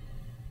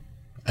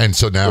 And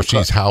so now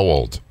she's how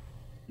old?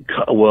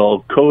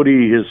 Well,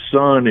 Cody, his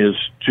son, is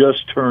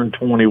just turned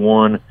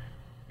 21,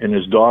 and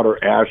his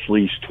daughter,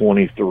 Ashley's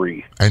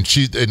 23. And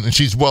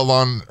she's well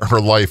on her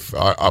life.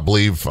 I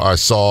believe I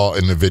saw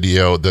in the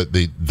video,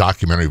 the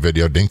documentary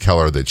video,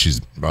 Dinkheller, that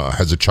she's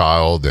has a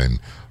child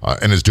and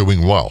is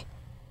doing well.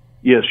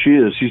 Yes, she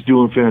is. She's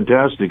doing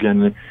fantastic,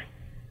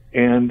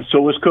 and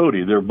so is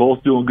Cody. They're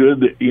both doing good.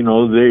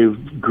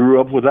 They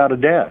grew up without a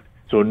dad.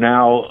 So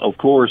now, of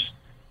course,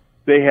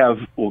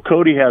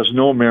 Cody has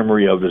no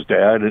memory of his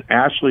dad, and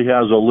Ashley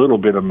has a little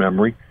bit of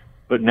memory,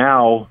 but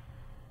now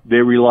they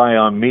rely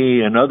on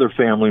me and other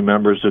family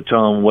members to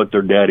tell them what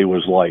their daddy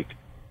was like,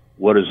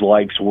 what his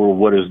likes were,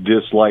 what his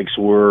dislikes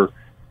were,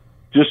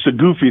 just the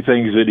goofy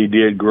things that he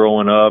did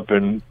growing up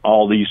and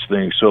all these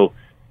things. So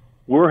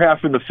we're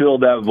having to fill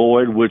that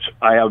void, which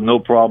I have no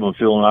problem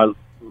filling.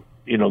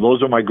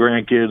 Those are my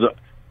grandkids.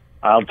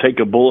 I'll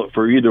take a bullet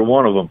for either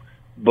one of them.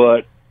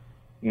 But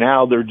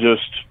now they're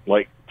just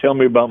like, tell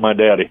me about my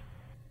daddy.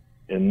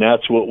 And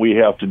that's what we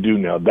have to do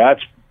now.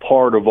 That's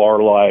part of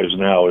our lives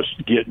now, is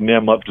getting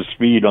them up to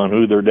speed on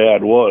who their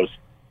dad was.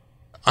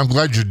 I'm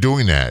glad you're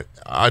doing that.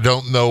 I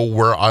don't know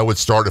where I would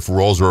start if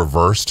roles were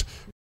reversed.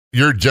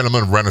 You're a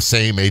gentleman around the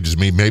same age as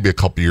me, maybe a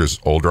couple years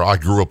older. I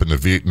grew up in the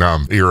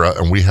Vietnam era,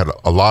 and we had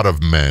a lot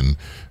of men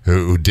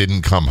who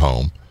didn't come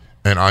home.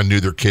 And I knew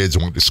their kids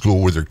and went to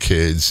school with their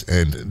kids.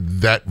 And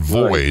that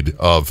void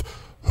of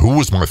who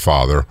was my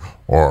father,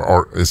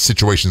 or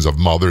situations of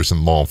mothers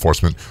and law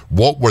enforcement,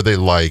 what were they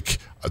like?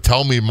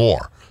 Tell me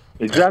more.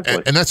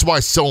 Exactly. And that's why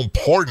it's so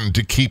important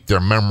to keep their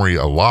memory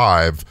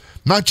alive,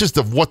 not just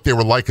of what they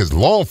were like as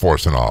law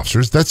enforcement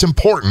officers. That's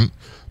important,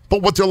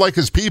 but what they're like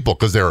as people,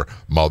 because they're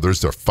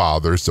mothers, their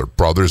fathers, their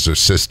brothers, their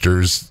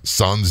sisters,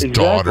 sons,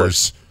 exactly.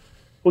 Daughters.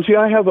 Well, see,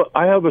 I have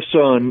a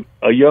son,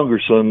 a younger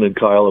son than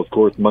Kyle, of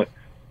course.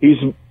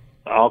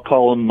 I'll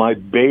call him my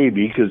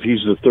baby because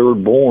he's the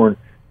third born,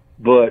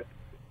 but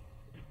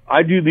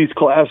I do these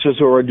classes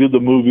or I do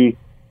the movie.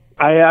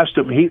 I asked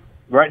him,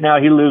 right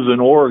now he lives in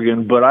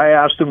Oregon, but I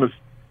asked him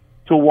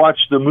to watch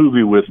the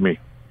movie with me.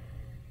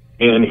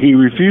 And he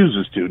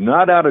refuses to,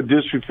 not out of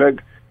disrespect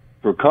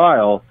for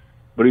Kyle,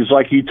 but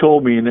he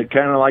told me, and it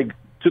kind of like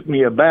took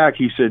me aback.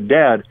 He said,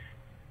 Dad,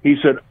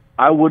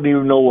 I wouldn't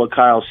even know what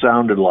Kyle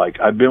sounded like.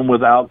 I've been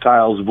without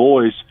Kyle's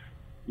voice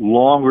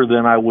longer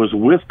than I was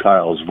with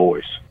Kyle's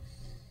voice.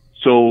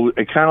 So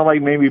it kind of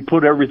like made me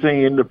put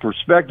everything into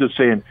perspective,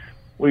 saying,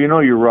 well,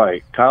 you're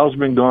right. Kyle's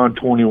been gone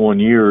 21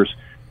 years.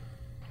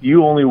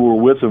 You only were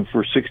with him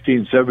for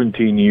 16,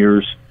 17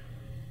 years.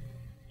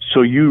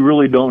 So you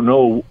really don't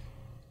know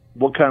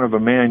what kind of a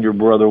man your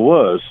brother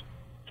was.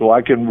 So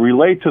I can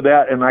relate to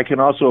that, and I can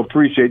also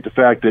appreciate the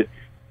fact that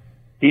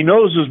he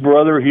knows his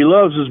brother, he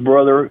loves his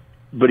brother,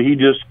 but he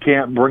just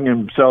can't bring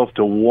himself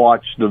to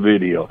watch the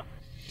video.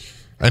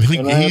 And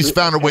he's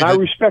found a way. I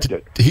respect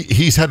it.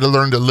 He's had to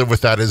learn to live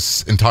with that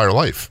his entire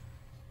life.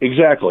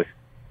 Exactly.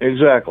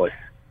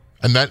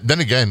 And then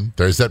again,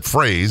 there's that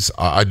phrase,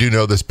 I do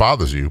know this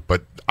bothers you,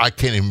 but I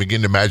can't even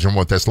begin to imagine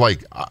what that's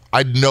like.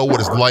 I know what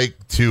it's like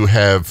to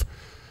have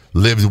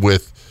lived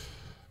with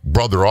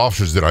brother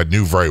officers that I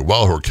knew very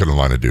well who were killed in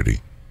line of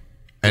duty.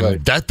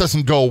 And that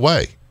doesn't go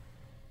away.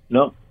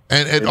 No.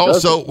 And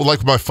also,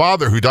 like my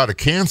father who died of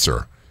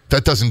cancer,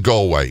 that doesn't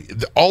go away.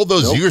 All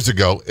those years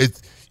ago,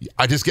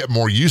 I just get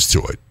more used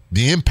to it.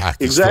 The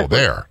impact is still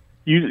there.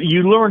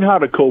 You learn how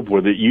to cope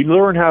with it. You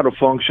learn how to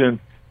function.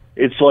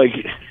 It's like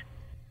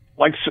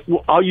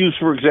I'll use,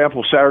 for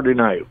example, Saturday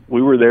night.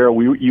 We were there.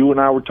 You and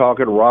I were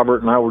talking.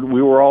 Robert and I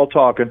we were all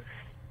talking.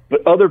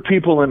 But other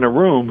people in the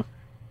room,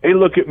 they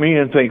look at me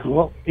and think,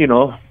 well,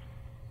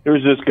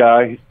 there's this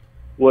guy,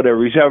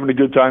 whatever. He's having a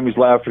good time. He's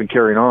laughing and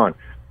carrying on.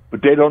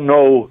 But they don't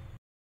know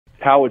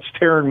how it's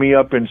tearing me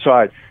up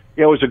inside.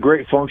 Yeah, it was a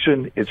great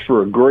function. It's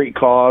for a great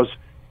cause.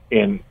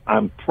 And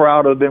I'm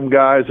proud of them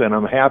guys, and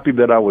I'm happy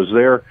that I was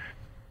there.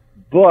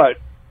 But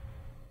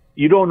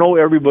you don't know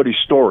everybody's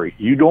story.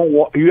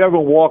 You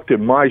haven't walked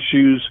in my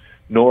shoes,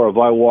 nor have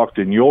I walked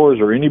in yours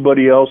or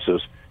anybody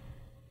else's.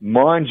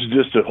 Mine's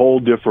just a whole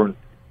different.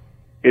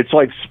 It's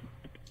like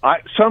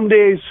some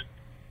days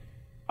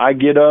I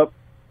get up,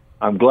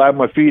 I'm glad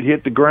my feet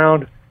hit the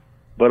ground,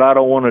 but I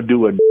don't want to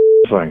do a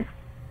thing.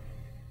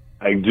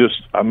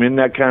 I'm in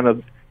that kind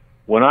of.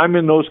 When I'm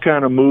in those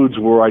kind of moods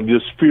where I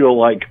just feel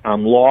like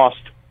I'm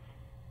lost,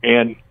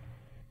 and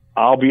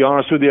I'll be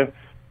honest with you,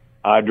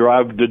 I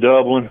drive to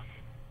Dublin.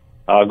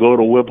 I go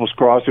to Whipple's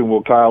Crossing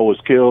where Kyle was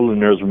killed,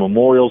 and there's a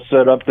memorial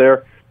set up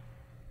there.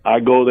 I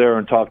go there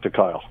and talk to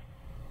Kyle.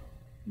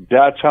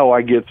 That's how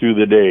I get through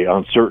the day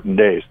on certain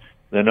days.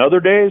 Then other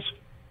days,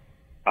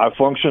 I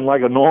function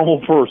like a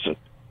normal person,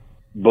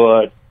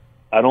 but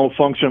I don't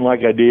function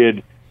like I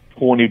did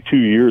 22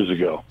 years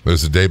ago.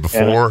 There's the day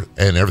before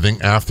and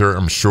everything after,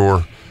 I'm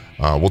sure.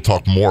 We'll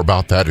talk more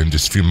about that in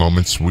just a few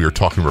moments. We are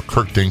talking with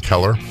Kirk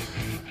Dinkkeller,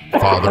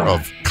 father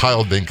of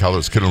Kyle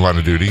Dinkkeller's killed in line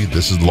of duty.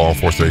 This is the Law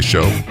Enforcement Today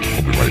Show.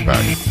 We'll be right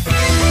back.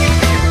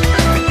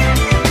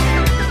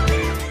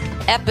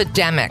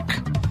 Epidemic,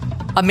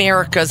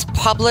 America's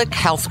public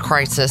health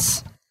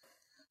crisis.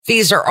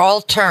 These are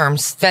all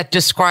terms that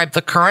describe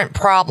the current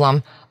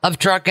problem of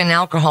drug and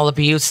alcohol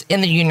abuse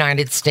in the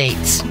United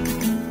States.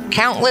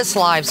 Countless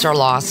lives are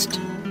lost,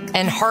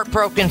 and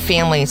heartbroken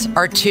families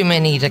are too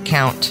many to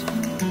count.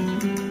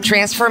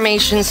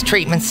 Transformations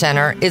Treatment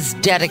Center is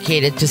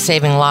dedicated to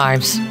saving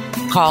lives.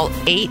 Call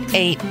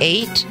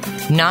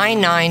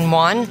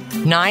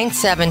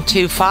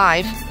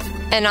 888-991-9725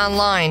 and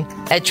online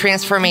at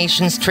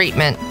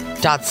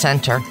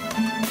transformationstreatment.center.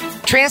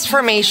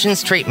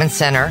 Transformations Treatment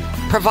Center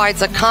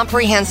provides a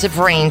comprehensive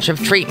range of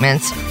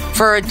treatments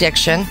for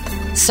addiction,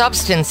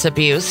 substance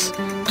abuse,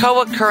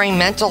 co-occurring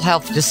mental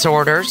health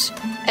disorders,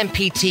 and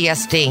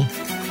PTSD.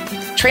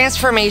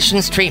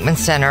 Transformations Treatment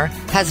Center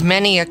has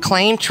many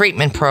acclaimed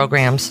treatment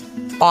programs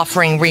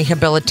offering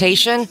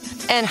rehabilitation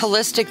and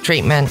holistic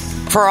treatment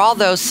for all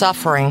those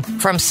suffering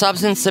from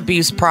substance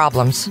abuse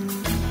problems.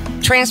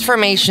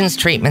 Transformations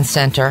Treatment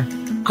Center.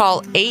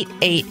 Call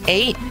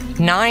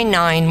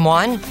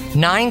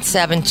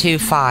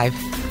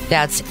 888-991-9725.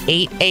 That's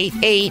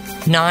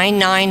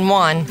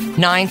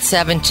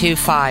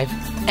 888-991-9725.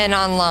 And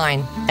online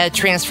at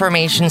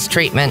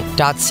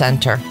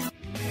transformationstreatment.center.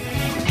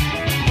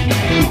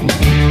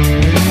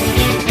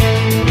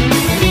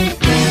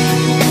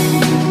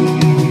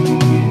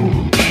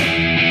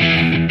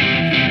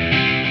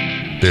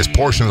 This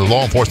portion of the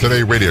Law Enforcement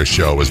Today radio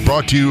show is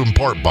brought to you in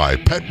part by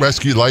Pet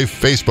Rescue Life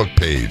Facebook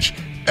page.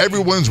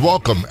 Everyone's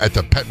welcome at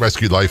the Pet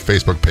Rescue Life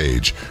Facebook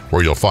page,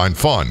 where you'll find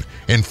fun,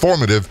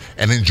 informative,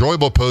 and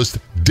enjoyable posts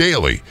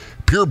daily.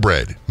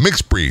 Purebred,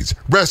 mixed breeds,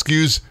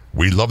 rescues,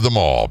 we love them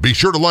all. Be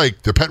sure to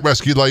like the Pet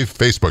Rescue Life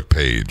Facebook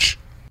page.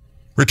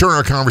 Return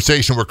our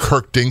conversation with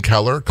Kirk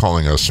Dinkkeller,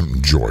 calling us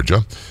from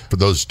Georgia. For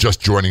those just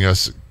joining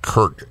us,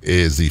 Kirk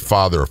is the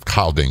father of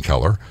Kyle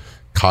Dinkkeller.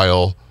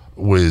 Kyle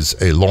was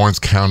a Lawrence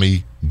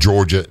County,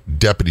 Georgia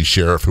deputy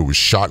sheriff who was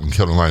shot and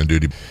killed in line of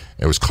duty.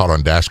 It was caught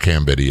on dash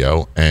cam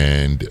video,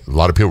 and a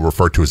lot of people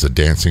refer to it as a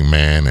dancing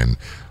man. And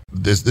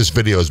this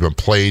video has been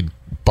played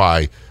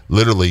by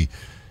literally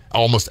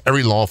almost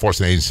every law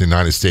enforcement agency in the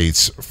United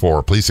States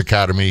for police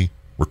academy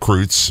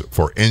recruits,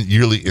 for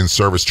yearly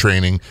in-service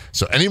training.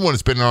 So anyone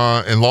that's been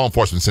in law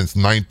enforcement since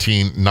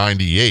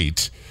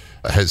 1998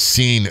 has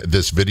seen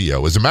this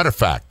video. As a matter of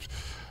fact,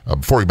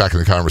 before we get back in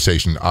the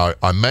conversation,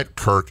 I met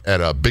Kirk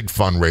at a big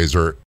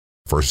fundraiser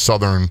for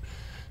Southern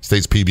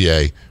States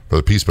PBA, for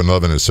the Peace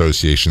Benevolent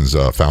Association's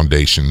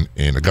foundation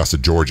in Augusta,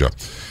 Georgia.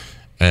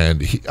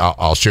 And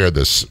I'll share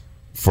this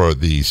for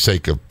the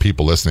sake of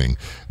people listening.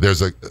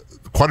 There's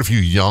quite a few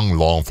young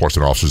law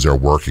enforcement officers there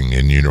working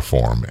in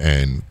uniform,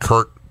 and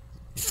Kirk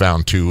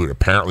found two,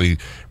 apparently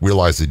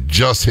realized they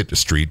just hit the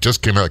street,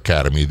 just came out of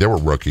academy, they were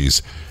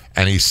rookies,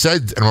 and he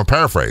said, and I'm going to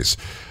paraphrase,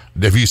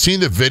 have you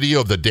seen the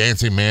video of the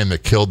dancing man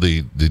that killed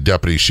the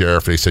deputy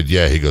sheriff? They said,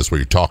 yeah. He goes, well,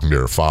 you're talking to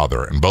her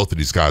father. And both of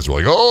these guys were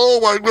like, oh,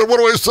 what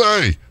do I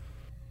say?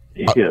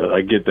 Yeah,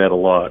 I get that a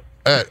lot.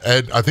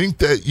 And I think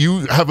that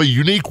you have a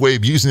unique way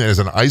of using it as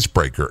an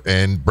icebreaker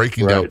and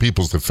breaking down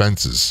people's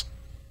defenses.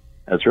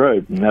 That's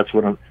right, and that's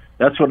what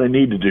I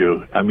need to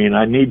do. I mean,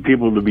 I need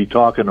people to be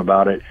talking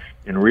about it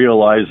and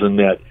realizing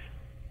that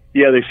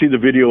yeah, they see the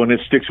video and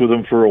it sticks with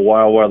them for a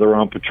while they're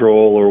on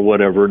patrol or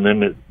whatever, and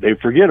then they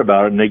forget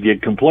about it and they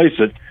get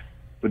complacent.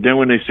 But then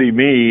when they see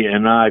me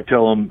and I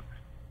tell them,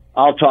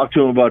 I'll talk to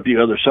them about the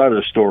other side of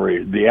the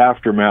story, the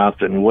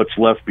aftermath and what's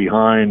left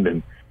behind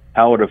and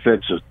how it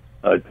affects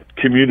a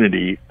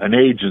community, an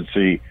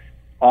agency,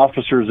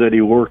 officers that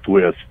he worked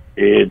with.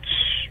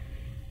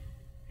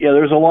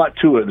 There's a lot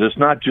to it. It's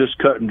not just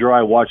cut and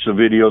dry, watch the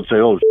video and say,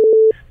 oh,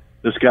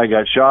 this guy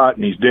got shot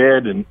and he's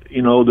dead. And,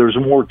 there's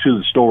more to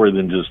the story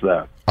than just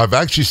that. I've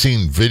actually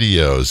seen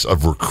videos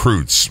of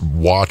recruits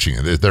watching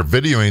it. They're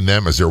videoing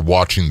them as they're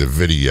watching the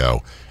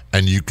video,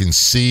 and you can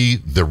see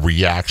the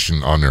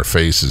reaction on their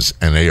faces,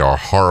 and they are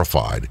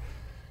horrified.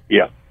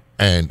 Yeah.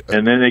 And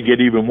then they get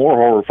even more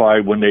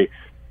horrified when they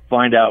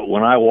find out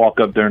when I walk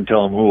up there and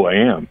tell them who I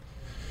am.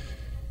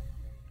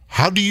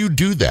 How do you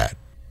do that?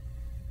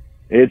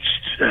 It's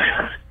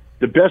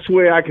the best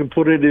way I can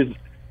put it is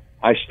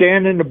I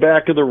stand in the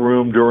back of the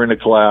room during a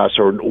class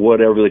or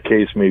whatever the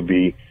case may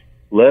be,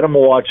 let them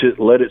watch it,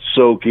 let it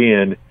soak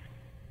in,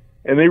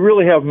 and they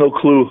really have no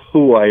clue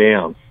who I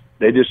am.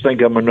 They just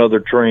think I'm another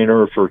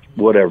trainer for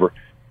whatever.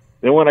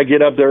 Then when I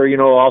get up there,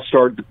 I'll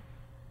start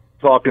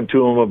talking to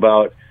them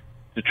about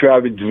the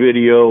traffic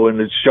video and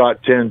it's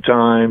shot 10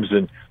 times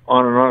and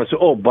on and on. I say,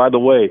 oh, by the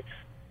way,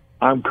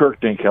 I'm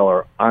Kirk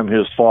Dinkeller. I'm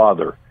his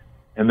father.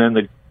 And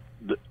then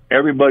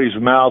everybody's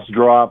mouths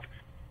drop,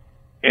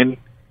 and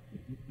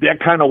that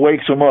kind of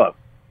wakes them up.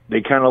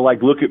 They kind of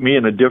look at me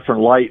in a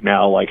different light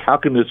now. Like, how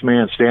can this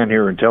man stand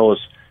here and tell us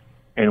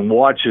and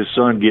watch his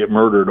son get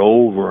murdered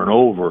over and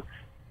over?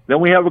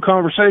 Then we have a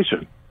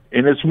conversation,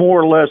 and it's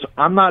more or less,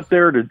 I'm not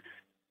there to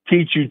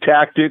teach you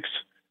tactics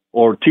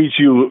or teach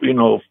you,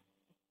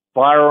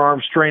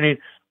 firearms training.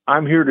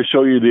 I'm here to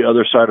show you the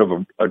other side of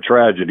a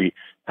tragedy,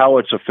 how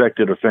it's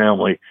affected a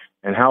family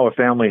and how a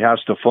family has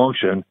to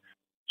function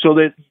so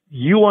that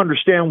you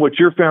understand what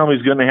your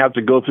family's going to have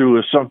to go through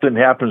if something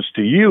happens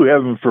to you,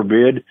 heaven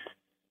forbid.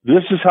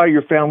 This is how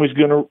your family's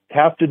going to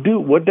have to do,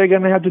 what they're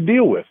going to have to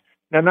deal with.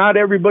 Now, not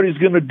everybody's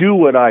going to do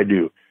what I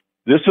do.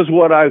 This is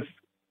what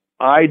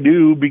I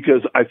do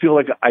because I feel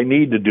like I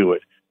need to do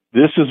it.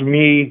 This is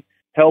me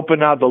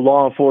helping out the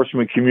law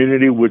enforcement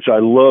community, which I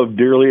love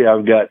dearly.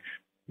 I've got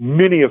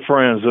many of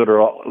friends that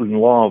are in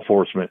law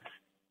enforcement.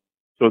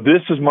 So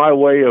this is my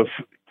way of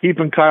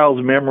keeping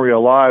Kyle's memory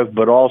alive,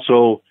 but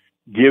also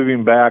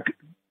giving back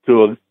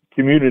to a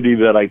community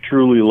that I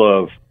truly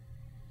love.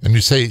 And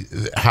you say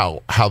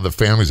how the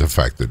family's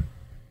affected.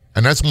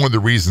 And that's one of the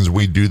reasons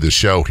we do the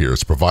show here,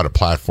 is to provide a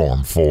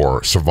platform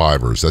for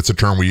survivors. That's a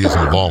term we use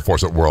in the law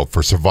enforcement world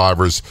for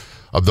survivors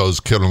of those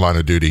killed in line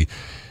of duty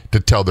to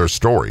tell their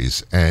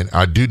stories. And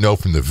I do know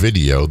from the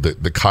video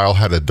that Kyle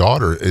had a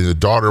daughter, and the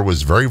daughter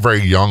was very,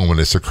 very young when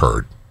this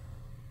occurred.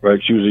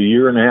 Right. She was a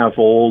year and a half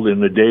old,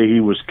 and the day he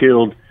was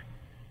killed,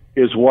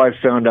 his wife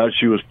found out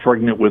she was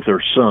pregnant with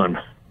her son.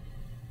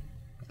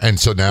 And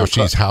so now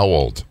she's how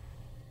old?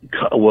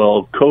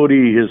 Well,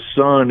 Cody, his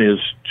son, is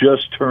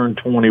just turned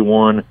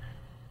 21,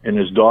 and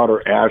his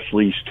daughter,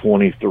 Ashley's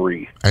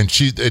 23. And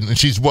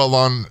she's well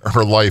on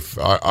her life.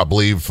 I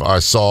believe I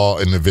saw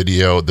in the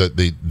video,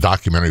 the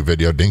documentary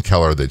video,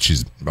 Dinkeller, that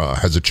she's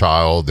has a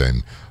child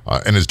and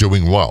is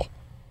doing well.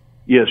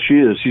 Yes, she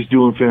is. She's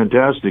doing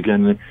fantastic,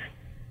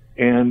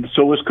 and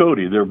so is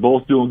Cody. They're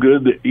both doing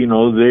good.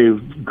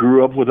 They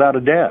grew up without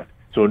a dad,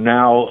 so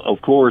now,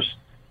 of course,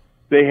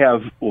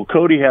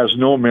 Cody has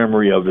no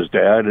memory of his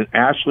dad, and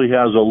Ashley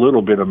has a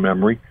little bit of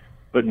memory,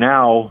 but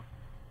now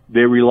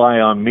they rely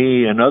on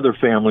me and other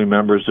family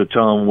members to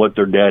tell them what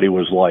their daddy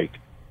was like,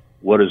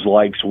 what his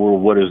likes were,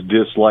 what his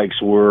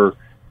dislikes were,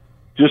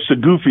 just the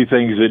goofy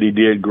things that he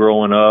did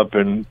growing up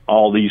and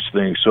all these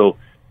things. So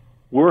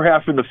we're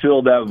having to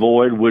fill that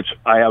void, which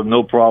I have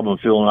no problem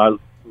filling.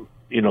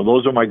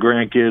 Those are my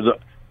grandkids.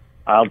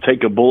 I'll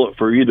take a bullet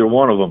for either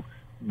one of them.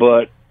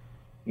 But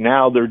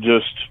now they're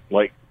just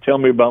like, tell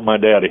me about my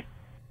daddy.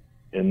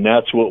 And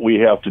that's what we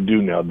have to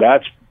do now.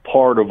 That's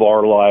part of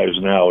our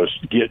lives now, is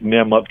getting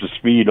them up to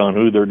speed on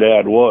who their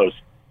dad was.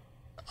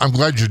 I'm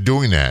glad you're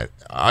doing that.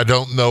 I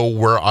don't know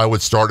where I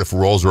would start if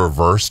roles were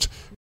reversed.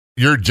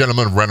 You're a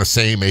gentleman around the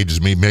same age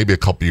as me, maybe a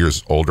couple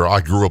years older.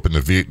 I grew up in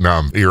the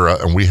Vietnam era,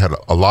 and we had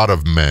a lot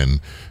of men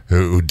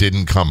who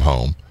didn't come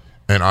home.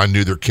 And I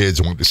knew their kids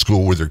and went to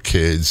school with their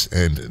kids.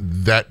 And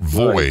that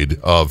void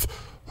of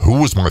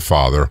who was my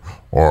father,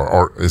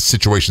 or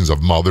situations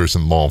of mothers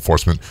in law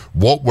enforcement,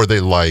 what were they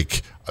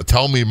like?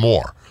 Tell me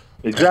more.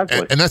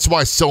 Exactly. And that's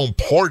why it's so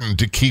important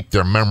to keep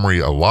their memory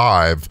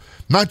alive,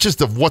 not just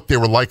of what they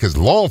were like as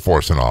law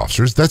enforcement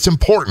officers. That's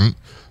important,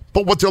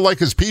 but what they're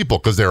like as people,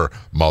 because they're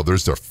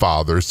mothers, their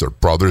fathers, their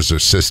brothers, their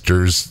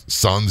sisters,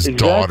 sons,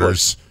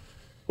 daughters.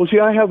 Well, see,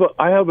 I have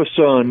a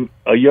son,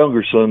 a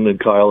younger son than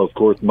Kyle, of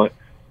course.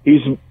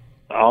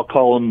 I'll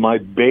call him my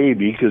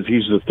baby because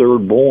he's the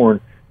third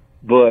born,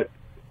 but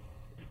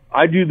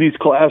I do these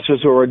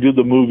classes or I do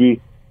the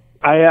movie.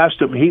 I asked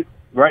him,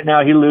 right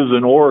now he lives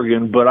in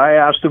Oregon, but I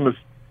asked him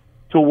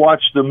to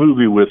watch the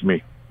movie with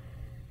me,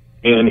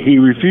 and he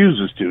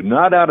refuses to.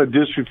 Not out of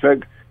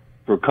disrespect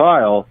for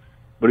Kyle,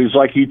 But he's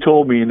like, he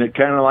told me, and it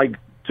kind of like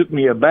took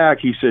me aback.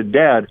 He said,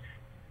 Dad,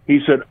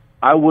 he said,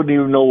 I wouldn't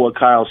even know what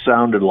Kyle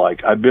sounded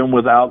like. I've been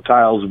without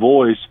Kyle's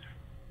voice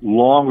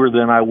longer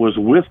than I was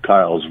with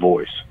Kyle's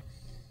voice.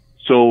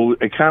 So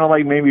it kind of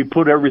like made me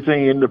put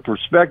everything into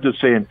perspective,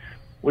 saying,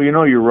 well, you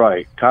know, you're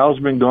right. Kyle's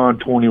been gone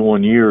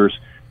 21 years.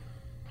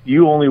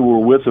 You only were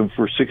with him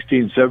for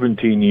 16,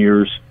 17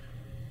 years.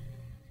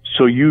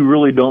 So you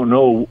really don't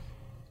know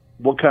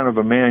what kind of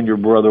a man your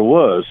brother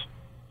was.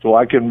 So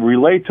I can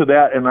relate to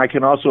that, and I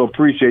can also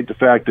appreciate the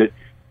fact that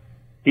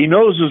he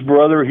knows his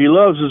brother, he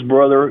loves his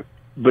brother,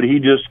 but he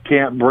just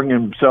can't bring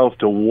himself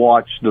to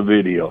watch the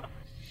video.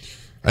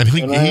 And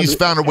he's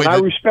found a way. I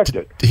respect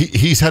it.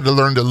 He's had to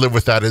learn to live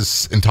with that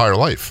his entire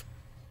life.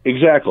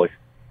 Exactly.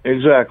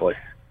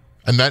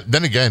 And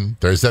then again,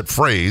 there's that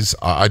phrase,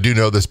 I do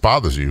know this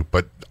bothers you,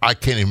 but I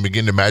can't even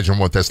begin to imagine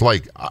what that's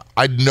like.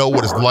 I know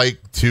what it's like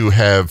to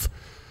have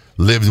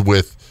lived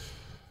with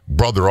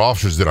brother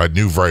officers that I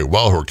knew very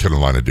well who were killed in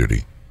line of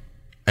duty.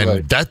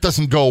 And that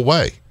doesn't go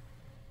away.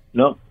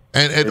 No.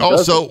 And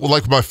also,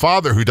 like my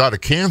father who died of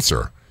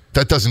cancer,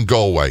 that doesn't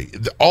go away.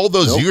 All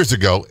those years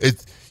ago,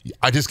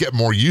 I just get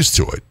more used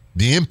to it.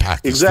 The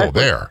impact is still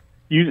there.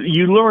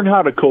 You learn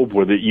how to cope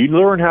with it. You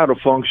learn how to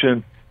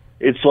function.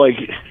 It's like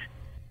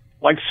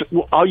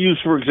I'll use,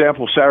 for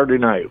example, Saturday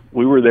night.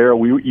 We were there.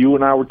 You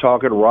and I were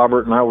talking.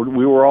 Robert and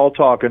we were all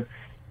talking.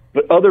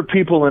 But other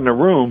people in the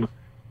room,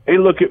 they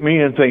look at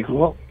me and think,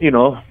 well, you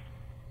know,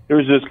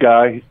 there's this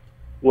guy,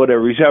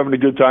 whatever. He's having a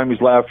good time.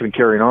 He's laughing and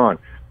carrying on.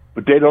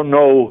 But they don't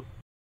know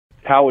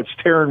how it's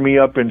tearing me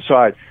up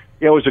inside.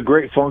 Yeah, it was a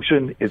great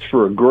function. It's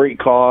for a great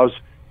cause,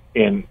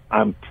 and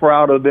I'm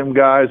proud of them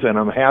guys, and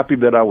I'm happy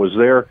that I was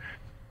there.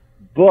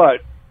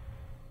 But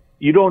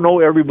you don't know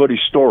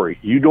everybody's story.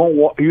 You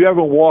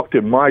haven't walked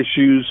in my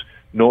shoes,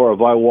 nor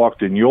have I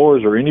walked in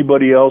yours or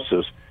anybody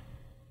else's.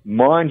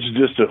 Mine's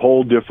just a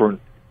whole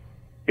different.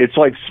 It's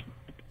like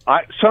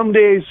some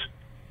days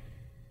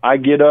I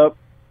get up,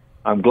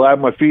 I'm glad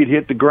my feet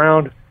hit the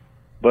ground,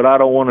 but I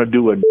don't want to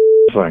do a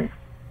thing.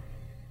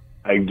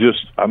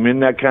 I'm in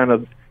that kind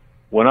of,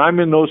 when I'm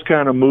in those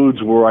kind of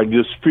moods where I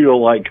just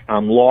feel like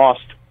I'm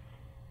lost,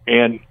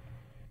 and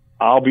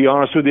I'll be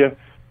honest with you,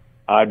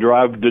 I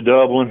drive to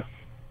Dublin,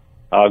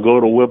 I'll go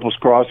to Whipple's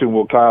Crossing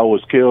where Kyle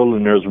was killed,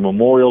 and there's a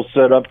memorial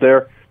set up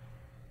there.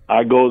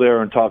 I go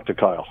there and talk to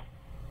Kyle.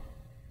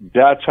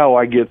 That's how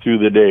I get through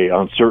the day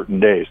on certain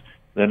days.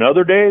 Then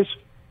other days,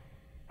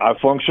 I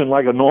function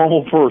like a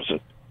normal person,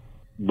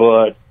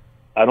 but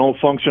I don't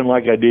function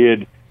like I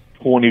did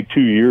 22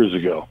 years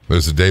ago.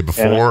 There's the day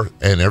before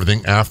and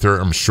everything after,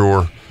 I'm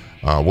sure.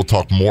 We'll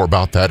talk more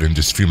about that in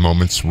just a few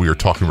moments. We are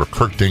talking with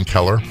Kirk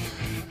Dinkkeller,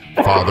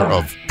 father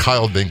of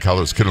Kyle Dinkkeller,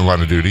 who's killed in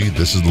line of duty.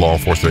 This is the Law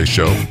Enforcement Today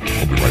Show.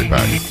 We'll be right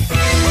back.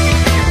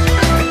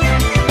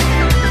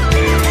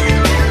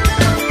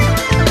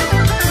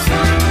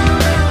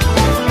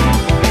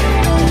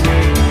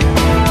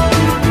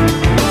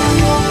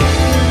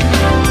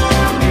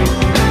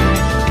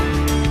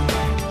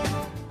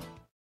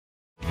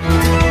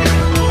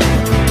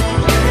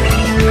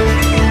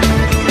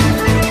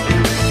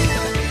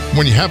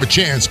 When you have a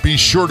chance, be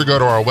sure to go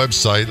to our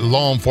website,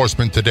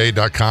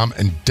 lawenforcementtoday.com,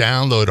 and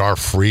download our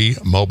free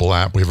mobile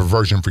app. We have a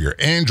version for your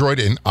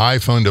Android and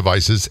iPhone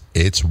devices.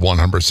 It's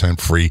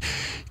 100% free.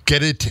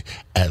 Get it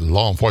at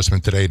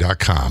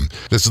lawenforcementtoday.com.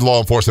 This is Law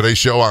Enforcement Today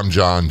Show. I'm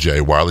John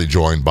J. Wiley,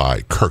 joined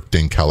by Kirk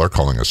Dinkkeller,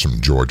 calling us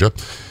from Georgia.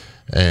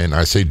 And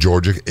I say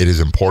Georgia, it is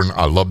important.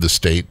 I love the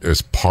state.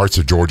 There's parts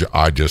of Georgia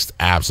I just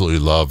absolutely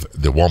love.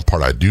 The one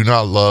part I do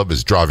not love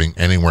is driving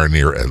anywhere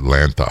near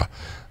Atlanta.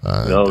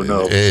 No.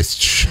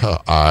 It's,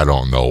 I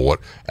don't know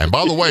what. And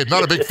by the way,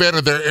 not a big fan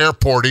of their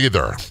airport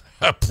either.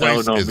 That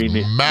place is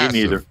massive.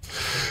 Me neither.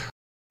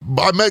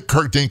 I met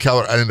Kirk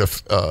Dinkkeller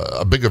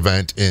at a big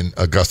event in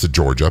Augusta,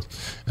 Georgia,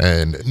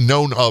 and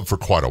known of for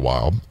quite a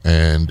while.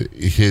 And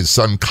his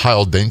son,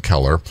 Kyle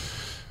Dinkkeller,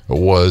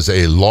 was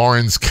a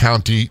Lawrence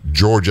County,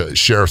 Georgia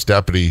sheriff's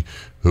deputy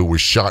who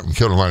was shot and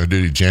killed in line of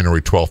duty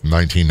January 12th,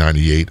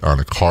 1998 on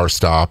a car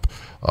stop.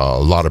 A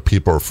lot of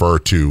people refer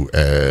to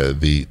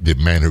the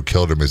man who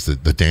killed him as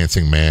the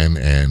dancing man,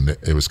 and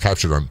it was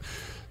captured on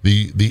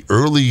the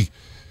early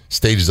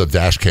stages of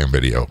dash cam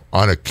video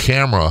on a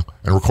camera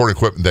and recording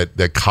equipment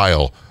that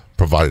Kyle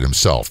provided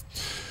himself.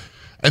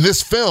 And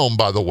this film,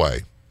 by the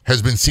way,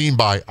 has been seen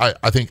by,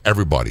 I think,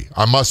 everybody.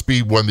 I must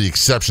be one of the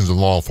exceptions in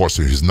law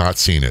enforcement who's not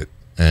seen it.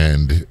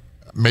 And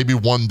maybe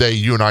one day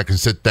you and I can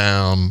sit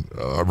down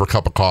over a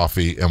cup of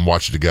coffee and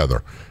watch it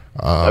together.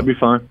 That'd be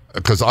fine.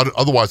 Because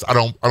otherwise, I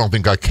don't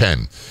think I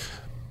can.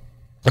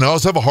 And I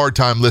also have a hard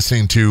time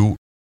listening to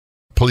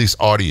police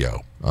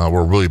audio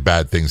where really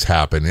bad things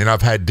happen. And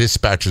I've had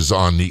dispatchers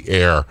on the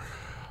air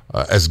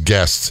as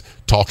guests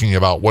talking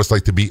about what it's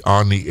like to be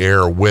on the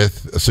air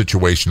with a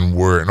situation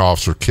where an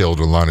officer killed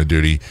in line of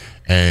duty.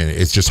 And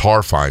it's just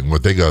horrifying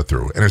what they go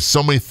through. And there's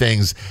so many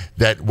things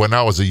that when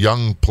I was a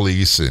young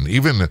police and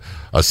even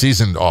a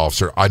seasoned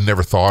officer, I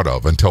never thought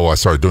of until I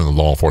started doing the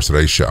Law Enforcement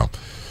Today Show.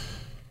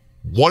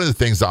 One of the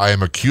things that I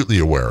am acutely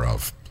aware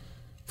of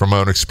from my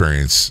own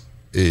experience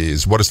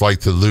is what it's like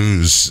to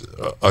lose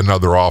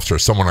another officer,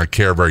 someone I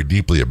care very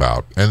deeply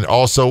about, and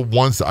also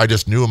ones that I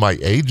just knew in my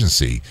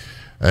agency,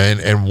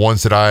 and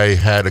ones that I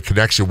had a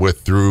connection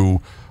with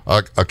through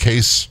a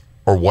case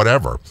or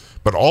whatever.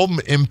 But all of them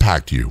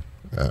impacted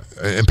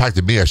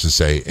me, I should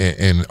say,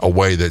 in a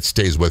way that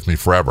stays with me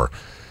forever.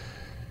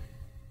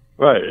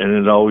 Right, and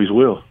it always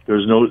will.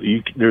 There's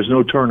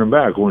no turning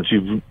back. Once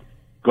you've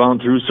gone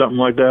through something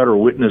like that or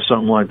witnessed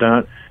something like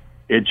that,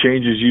 it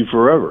changes you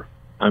forever.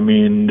 I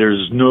mean,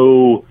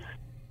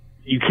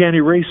 you can't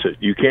erase it.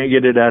 You can't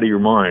get it out of your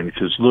mind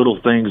because little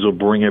things will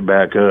bring it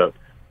back up.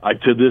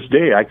 To this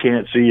day, I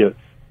can't see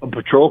a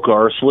patrol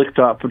car, a slick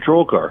top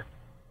patrol car,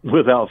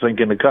 without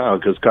thinking of Kyle,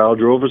 because Kyle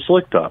drove a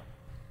slick top.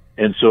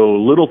 And so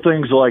little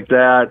things like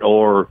that,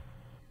 or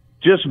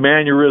just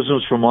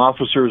mannerisms from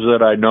officers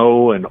that I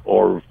know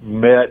or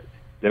met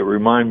that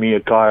remind me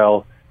of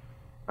Kyle.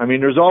 I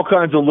mean, there's all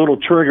kinds of little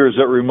triggers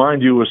that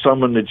remind you of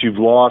someone that you've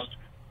lost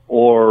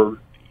or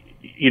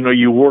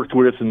you worked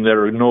with and that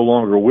are no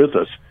longer with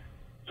us.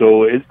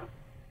 So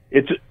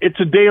it's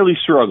a daily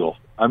struggle.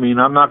 I mean,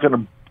 I'm not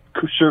going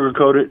to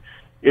sugarcoat it.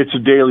 It's a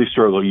daily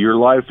struggle. Your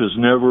life is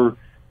never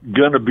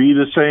going to be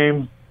the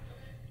same.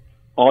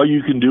 All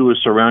you can do is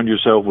surround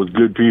yourself with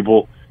good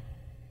people,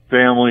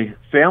 family.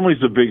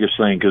 Family's the biggest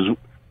thing, because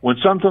when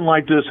something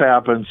like this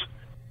happens,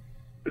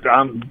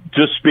 I'm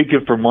just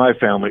speaking for my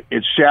family,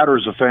 it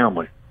shatters a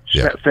family.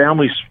 Yeah.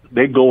 Families,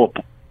 they go up.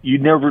 You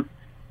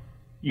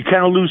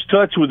kind of lose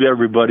touch with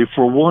everybody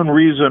for one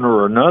reason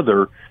or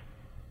another.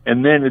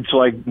 And then it's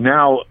like,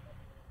 now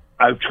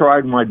I've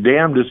tried my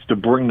damnedest to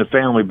bring the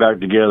family back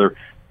together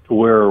to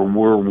where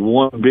we're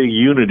one big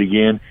unit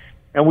again.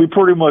 And we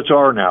pretty much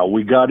are now.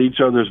 We got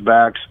each other's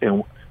backs.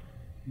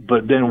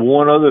 But then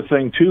one other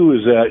thing too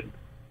is that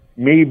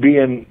me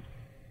being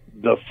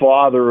the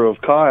father of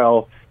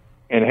Kyle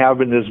and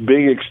having this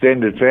big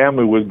extended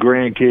family with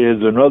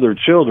grandkids and other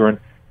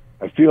children,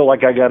 I feel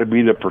like I got to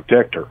be the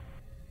protector.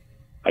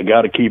 I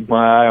got to keep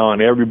my eye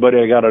on everybody.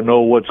 I got to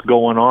know what's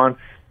going on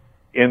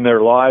in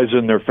their lives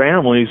and their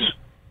families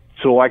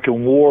so I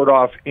can ward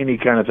off any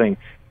kind of thing.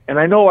 And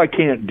I know I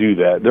can't do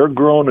that. They're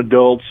grown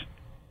adults,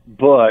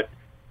 but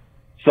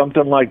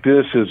something like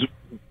this has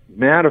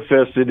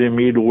manifested in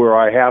me to where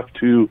I have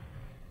to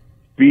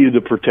be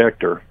the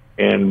protector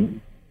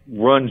and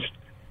run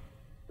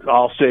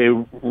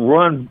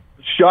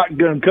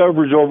shotgun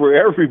coverage over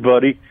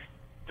everybody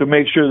to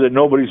make sure that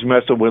nobody's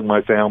messing with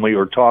my family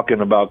or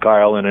talking about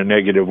Kyle in a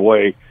negative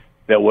way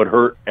that would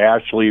hurt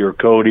Ashley or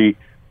Cody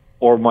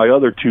or my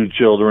other two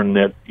children.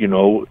 That,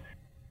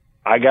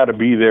 I got to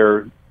be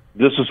there.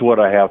 This is what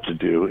I have to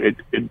do.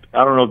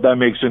 I don't know if that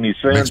makes any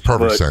sense. It makes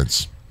perfect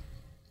sense.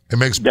 It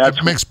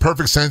makes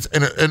perfect sense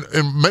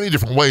in many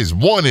different ways.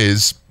 One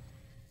is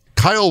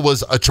Kyle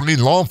was a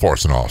trained law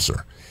enforcement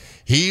officer.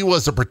 He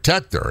was a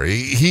protector.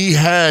 He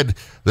had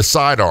the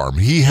sidearm.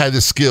 He had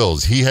the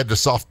skills. He had the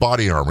soft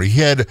body armor.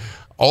 He had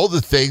all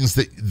the things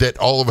that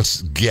all of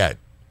us get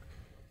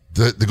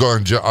to go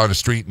on the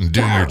street and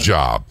do your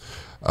job.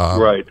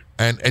 Right.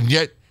 And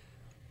yet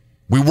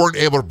we weren't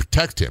able to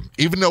protect him,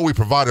 even though we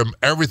provided him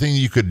everything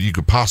you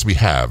could possibly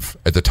have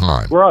at the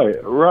time.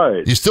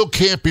 Right. You still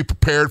can't be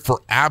prepared for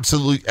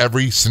absolutely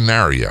every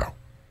scenario.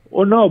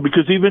 Well, no,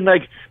 because even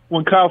like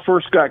when Kyle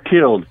first got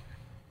killed,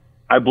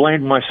 I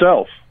blamed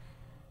myself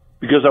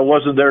because I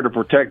wasn't there to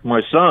protect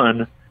my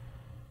son.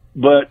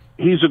 But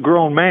he's a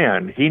grown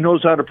man. He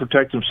knows how to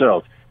protect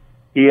himself.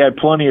 He had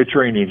plenty of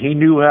training. He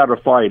knew how to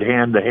fight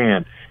hand to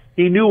hand.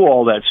 He knew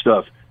all that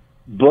stuff.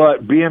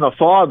 But being a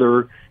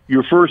father,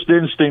 your first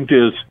instinct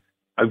is,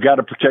 I've got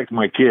to protect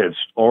my kids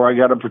or I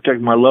got to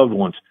protect my loved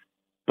ones.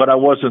 But I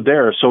wasn't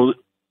there. So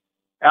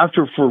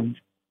for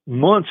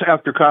months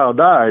after Kyle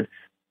died,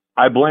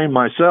 I blamed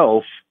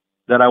myself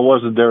that I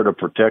wasn't there to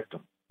protect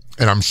him.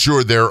 And I'm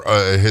sure they're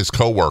his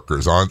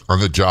coworkers on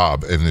the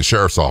job in the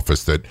sheriff's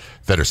office that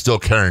are still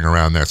carrying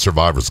around that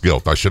survivor's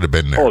guilt. I should have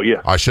been there. Oh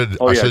yeah, I should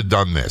have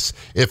done this.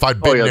 If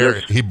I'd been there,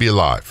 he'd be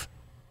alive.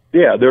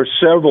 Yeah, there's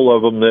several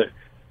of them that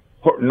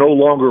no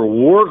longer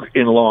work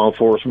in law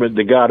enforcement.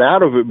 They got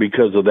out of it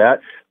because of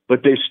that,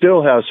 but they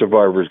still have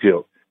survivor's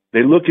guilt.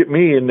 They look at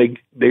me and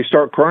they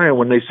start crying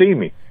when they see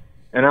me,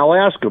 and I'll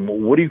ask them,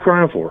 "What are you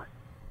crying for?"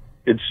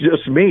 It's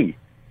just me.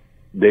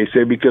 They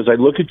say, because I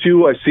look at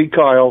you, I see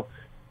Kyle,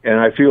 and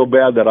I feel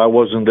bad that I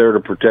wasn't there to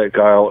protect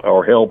Kyle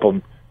or help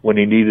him when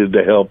he needed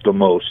the help the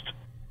most.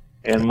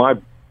 And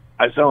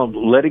I tell him,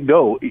 let it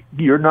go.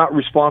 You're not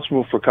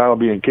responsible for Kyle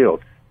being killed.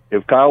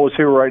 If Kyle was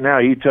here right now,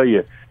 he'd tell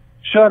you,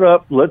 shut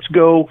up, let's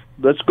go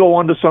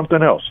on to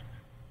something else.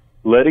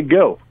 Let it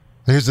go.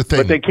 Here's the thing.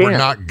 But they can't. We're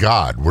not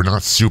God. We're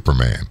not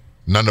Superman.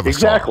 None of us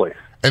exactly. are.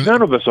 And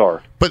none of us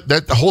are. But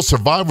that the whole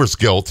survivor's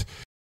guilt,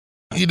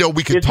 we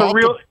could talk.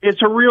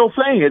 It's a real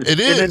thing. It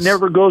is. And it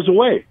never goes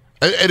away.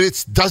 And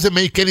it doesn't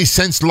make any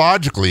sense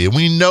logically, and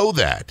we know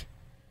that.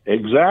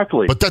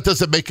 Exactly. But that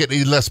doesn't make it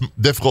any less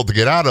difficult to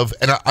get out of.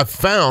 And I've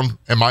found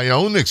in my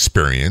own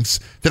experience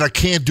that I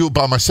can't do it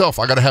by myself.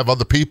 I got to have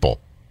other people.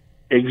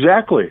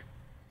 Exactly.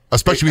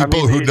 Especially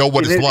people who know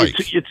what it's like.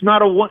 It's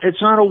not a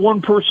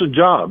one person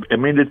job. I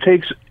mean, it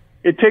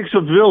takes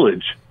a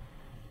village.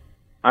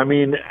 I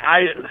mean,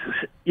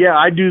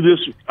 I do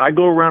this. I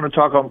go around and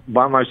talk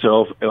by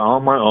myself and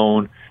on my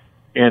own,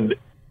 and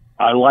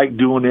I like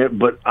doing it,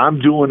 but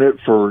I'm doing it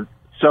for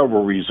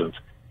several reasons.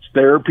 It's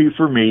therapy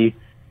for me.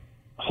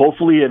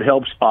 Hopefully it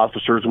helps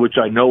officers, which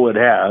I know it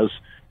has,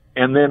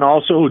 and then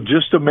also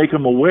just to make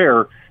them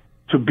aware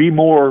to be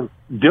more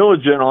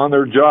diligent on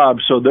their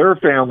jobs so their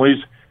families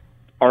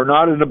are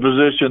not in the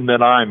position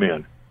that I'm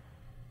in,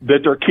 that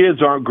their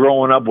kids aren't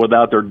growing up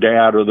without their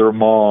dad or their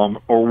mom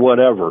or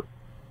whatever.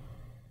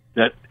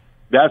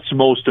 That's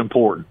most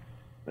important.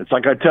 It's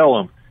like I tell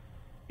them,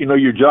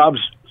 your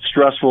job's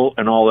stressful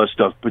and all that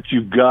stuff, but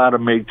you got to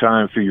make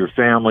time for your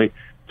family,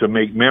 to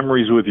make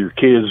memories with your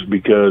kids,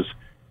 because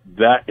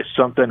that if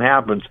something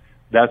happens,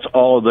 that's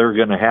all they're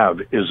going to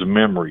have is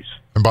memories.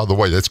 And by the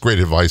way, that's great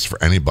advice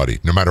for anybody,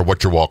 no matter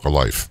what your walk of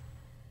life.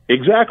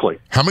 Exactly.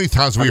 How many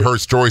times have we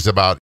heard stories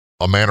about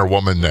a man or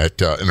woman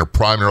that in their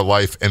prime of their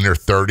life, in their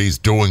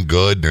 30s, doing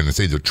good, and it's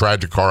either a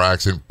tragic car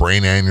accident,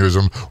 brain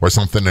aneurysm, or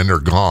something, and they're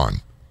gone?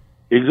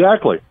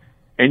 Exactly.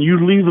 And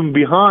you leave them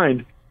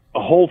behind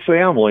a whole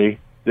family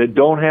that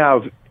don't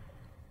have,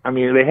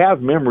 they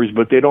have memories,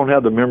 but they don't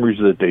have the memories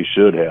that they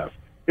should have.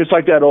 It's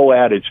like that old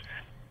adage,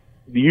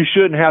 you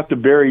shouldn't have to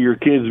bury your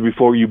kids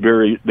before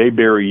they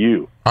bury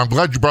you. I'm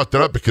glad you brought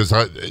that up, because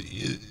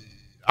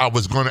I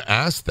was going to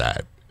ask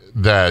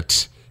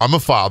that I'm a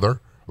father.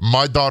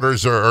 My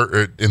daughters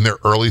are in their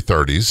early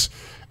 30s,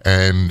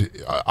 and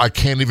I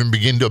can't even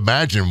begin to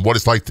imagine what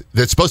it's like.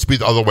 It's supposed to be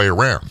the other way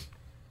around.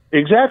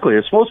 Exactly.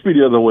 It's supposed to be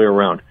the other way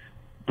around.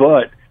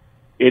 But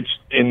it's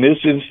in this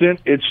instant,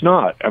 it's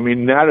not.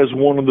 That is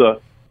one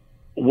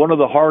of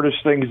the hardest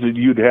things that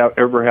you'd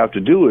ever have to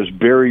do is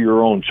bury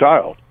your own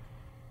child.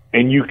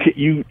 And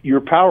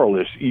you're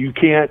powerless. You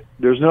can't,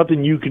 there's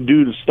nothing you can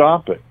do to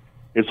stop it.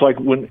 It's like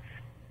when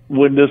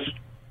this,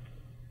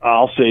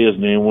 I'll say his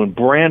name, when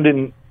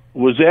Brandon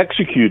was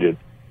executed,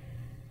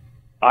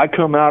 I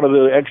come out of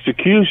the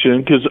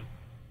execution because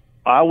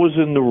I was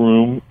in the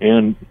room,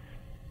 and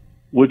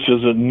which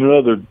is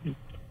another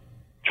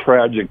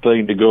tragic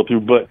thing to go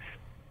through. But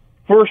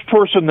first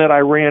person that I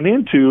ran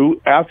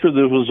into after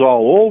this was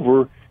all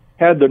over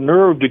had the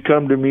nerve to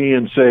come to me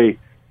and say,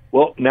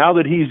 well, now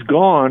that he's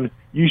gone,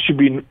 you should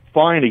be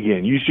fine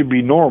again. You should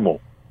be normal.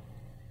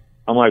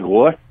 I'm like,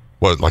 what?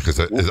 What, like is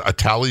a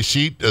tally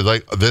sheet?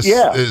 Like this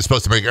is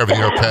supposed to make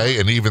everything okay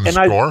and even the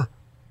score?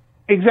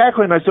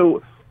 Exactly. And I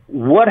said,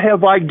 what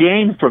have I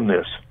gained from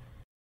this?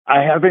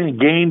 I haven't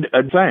gained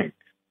a thing.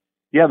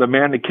 Yeah, the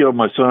man that killed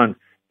my son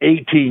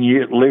 18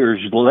 years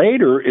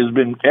later has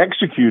been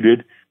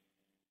executed,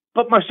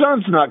 but my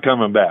son's not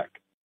coming back.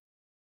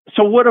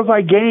 So what have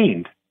I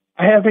gained?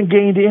 I haven't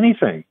gained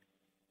anything.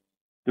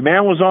 The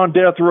man was on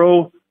death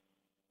row.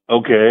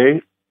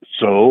 Okay,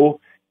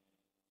 so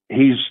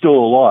he's still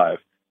alive.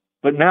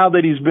 But now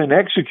that he's been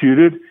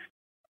executed,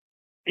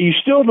 you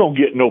still don't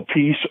get no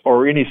peace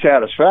or any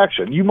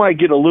satisfaction. You might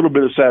get a little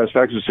bit of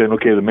satisfaction saying,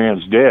 okay, the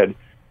man's dead,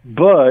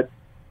 but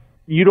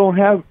you don't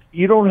have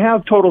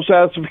total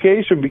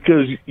satisfaction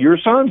because your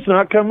son's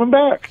not coming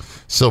back.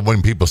 So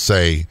when people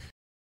say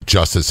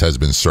justice has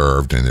been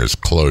served and there's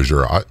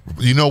closure,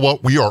 you know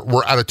what?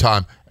 We're out of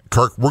time.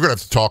 Kirk, we're going to have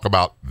to talk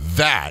about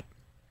that.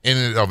 In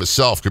and of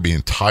itself could be an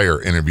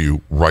entire interview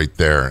right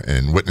there,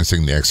 and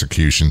witnessing the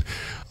execution.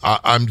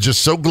 I'm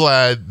just so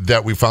glad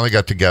that we finally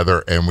got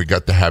together and we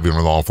got to have you on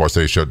the Law Enforcement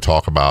Today show to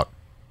talk about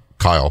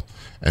Kyle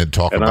and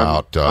talk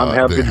about I'm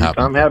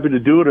happy to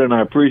do it, and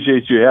I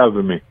appreciate you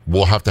having me.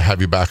 We'll have to have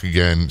you back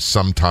again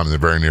sometime in the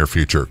very near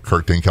future.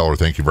 Kirk Dinkeller,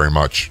 thank you very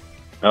much.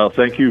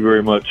 Thank you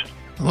very much.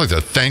 I'd like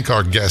to thank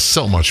our guests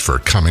so much for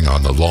coming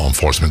on the Law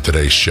Enforcement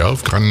Today show.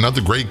 I've got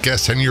another great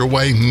guest heading your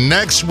way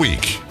next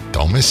week.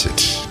 Don't miss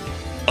it.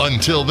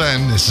 Until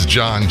then, this is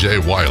John J.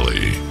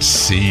 Wiley.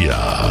 See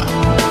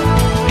ya.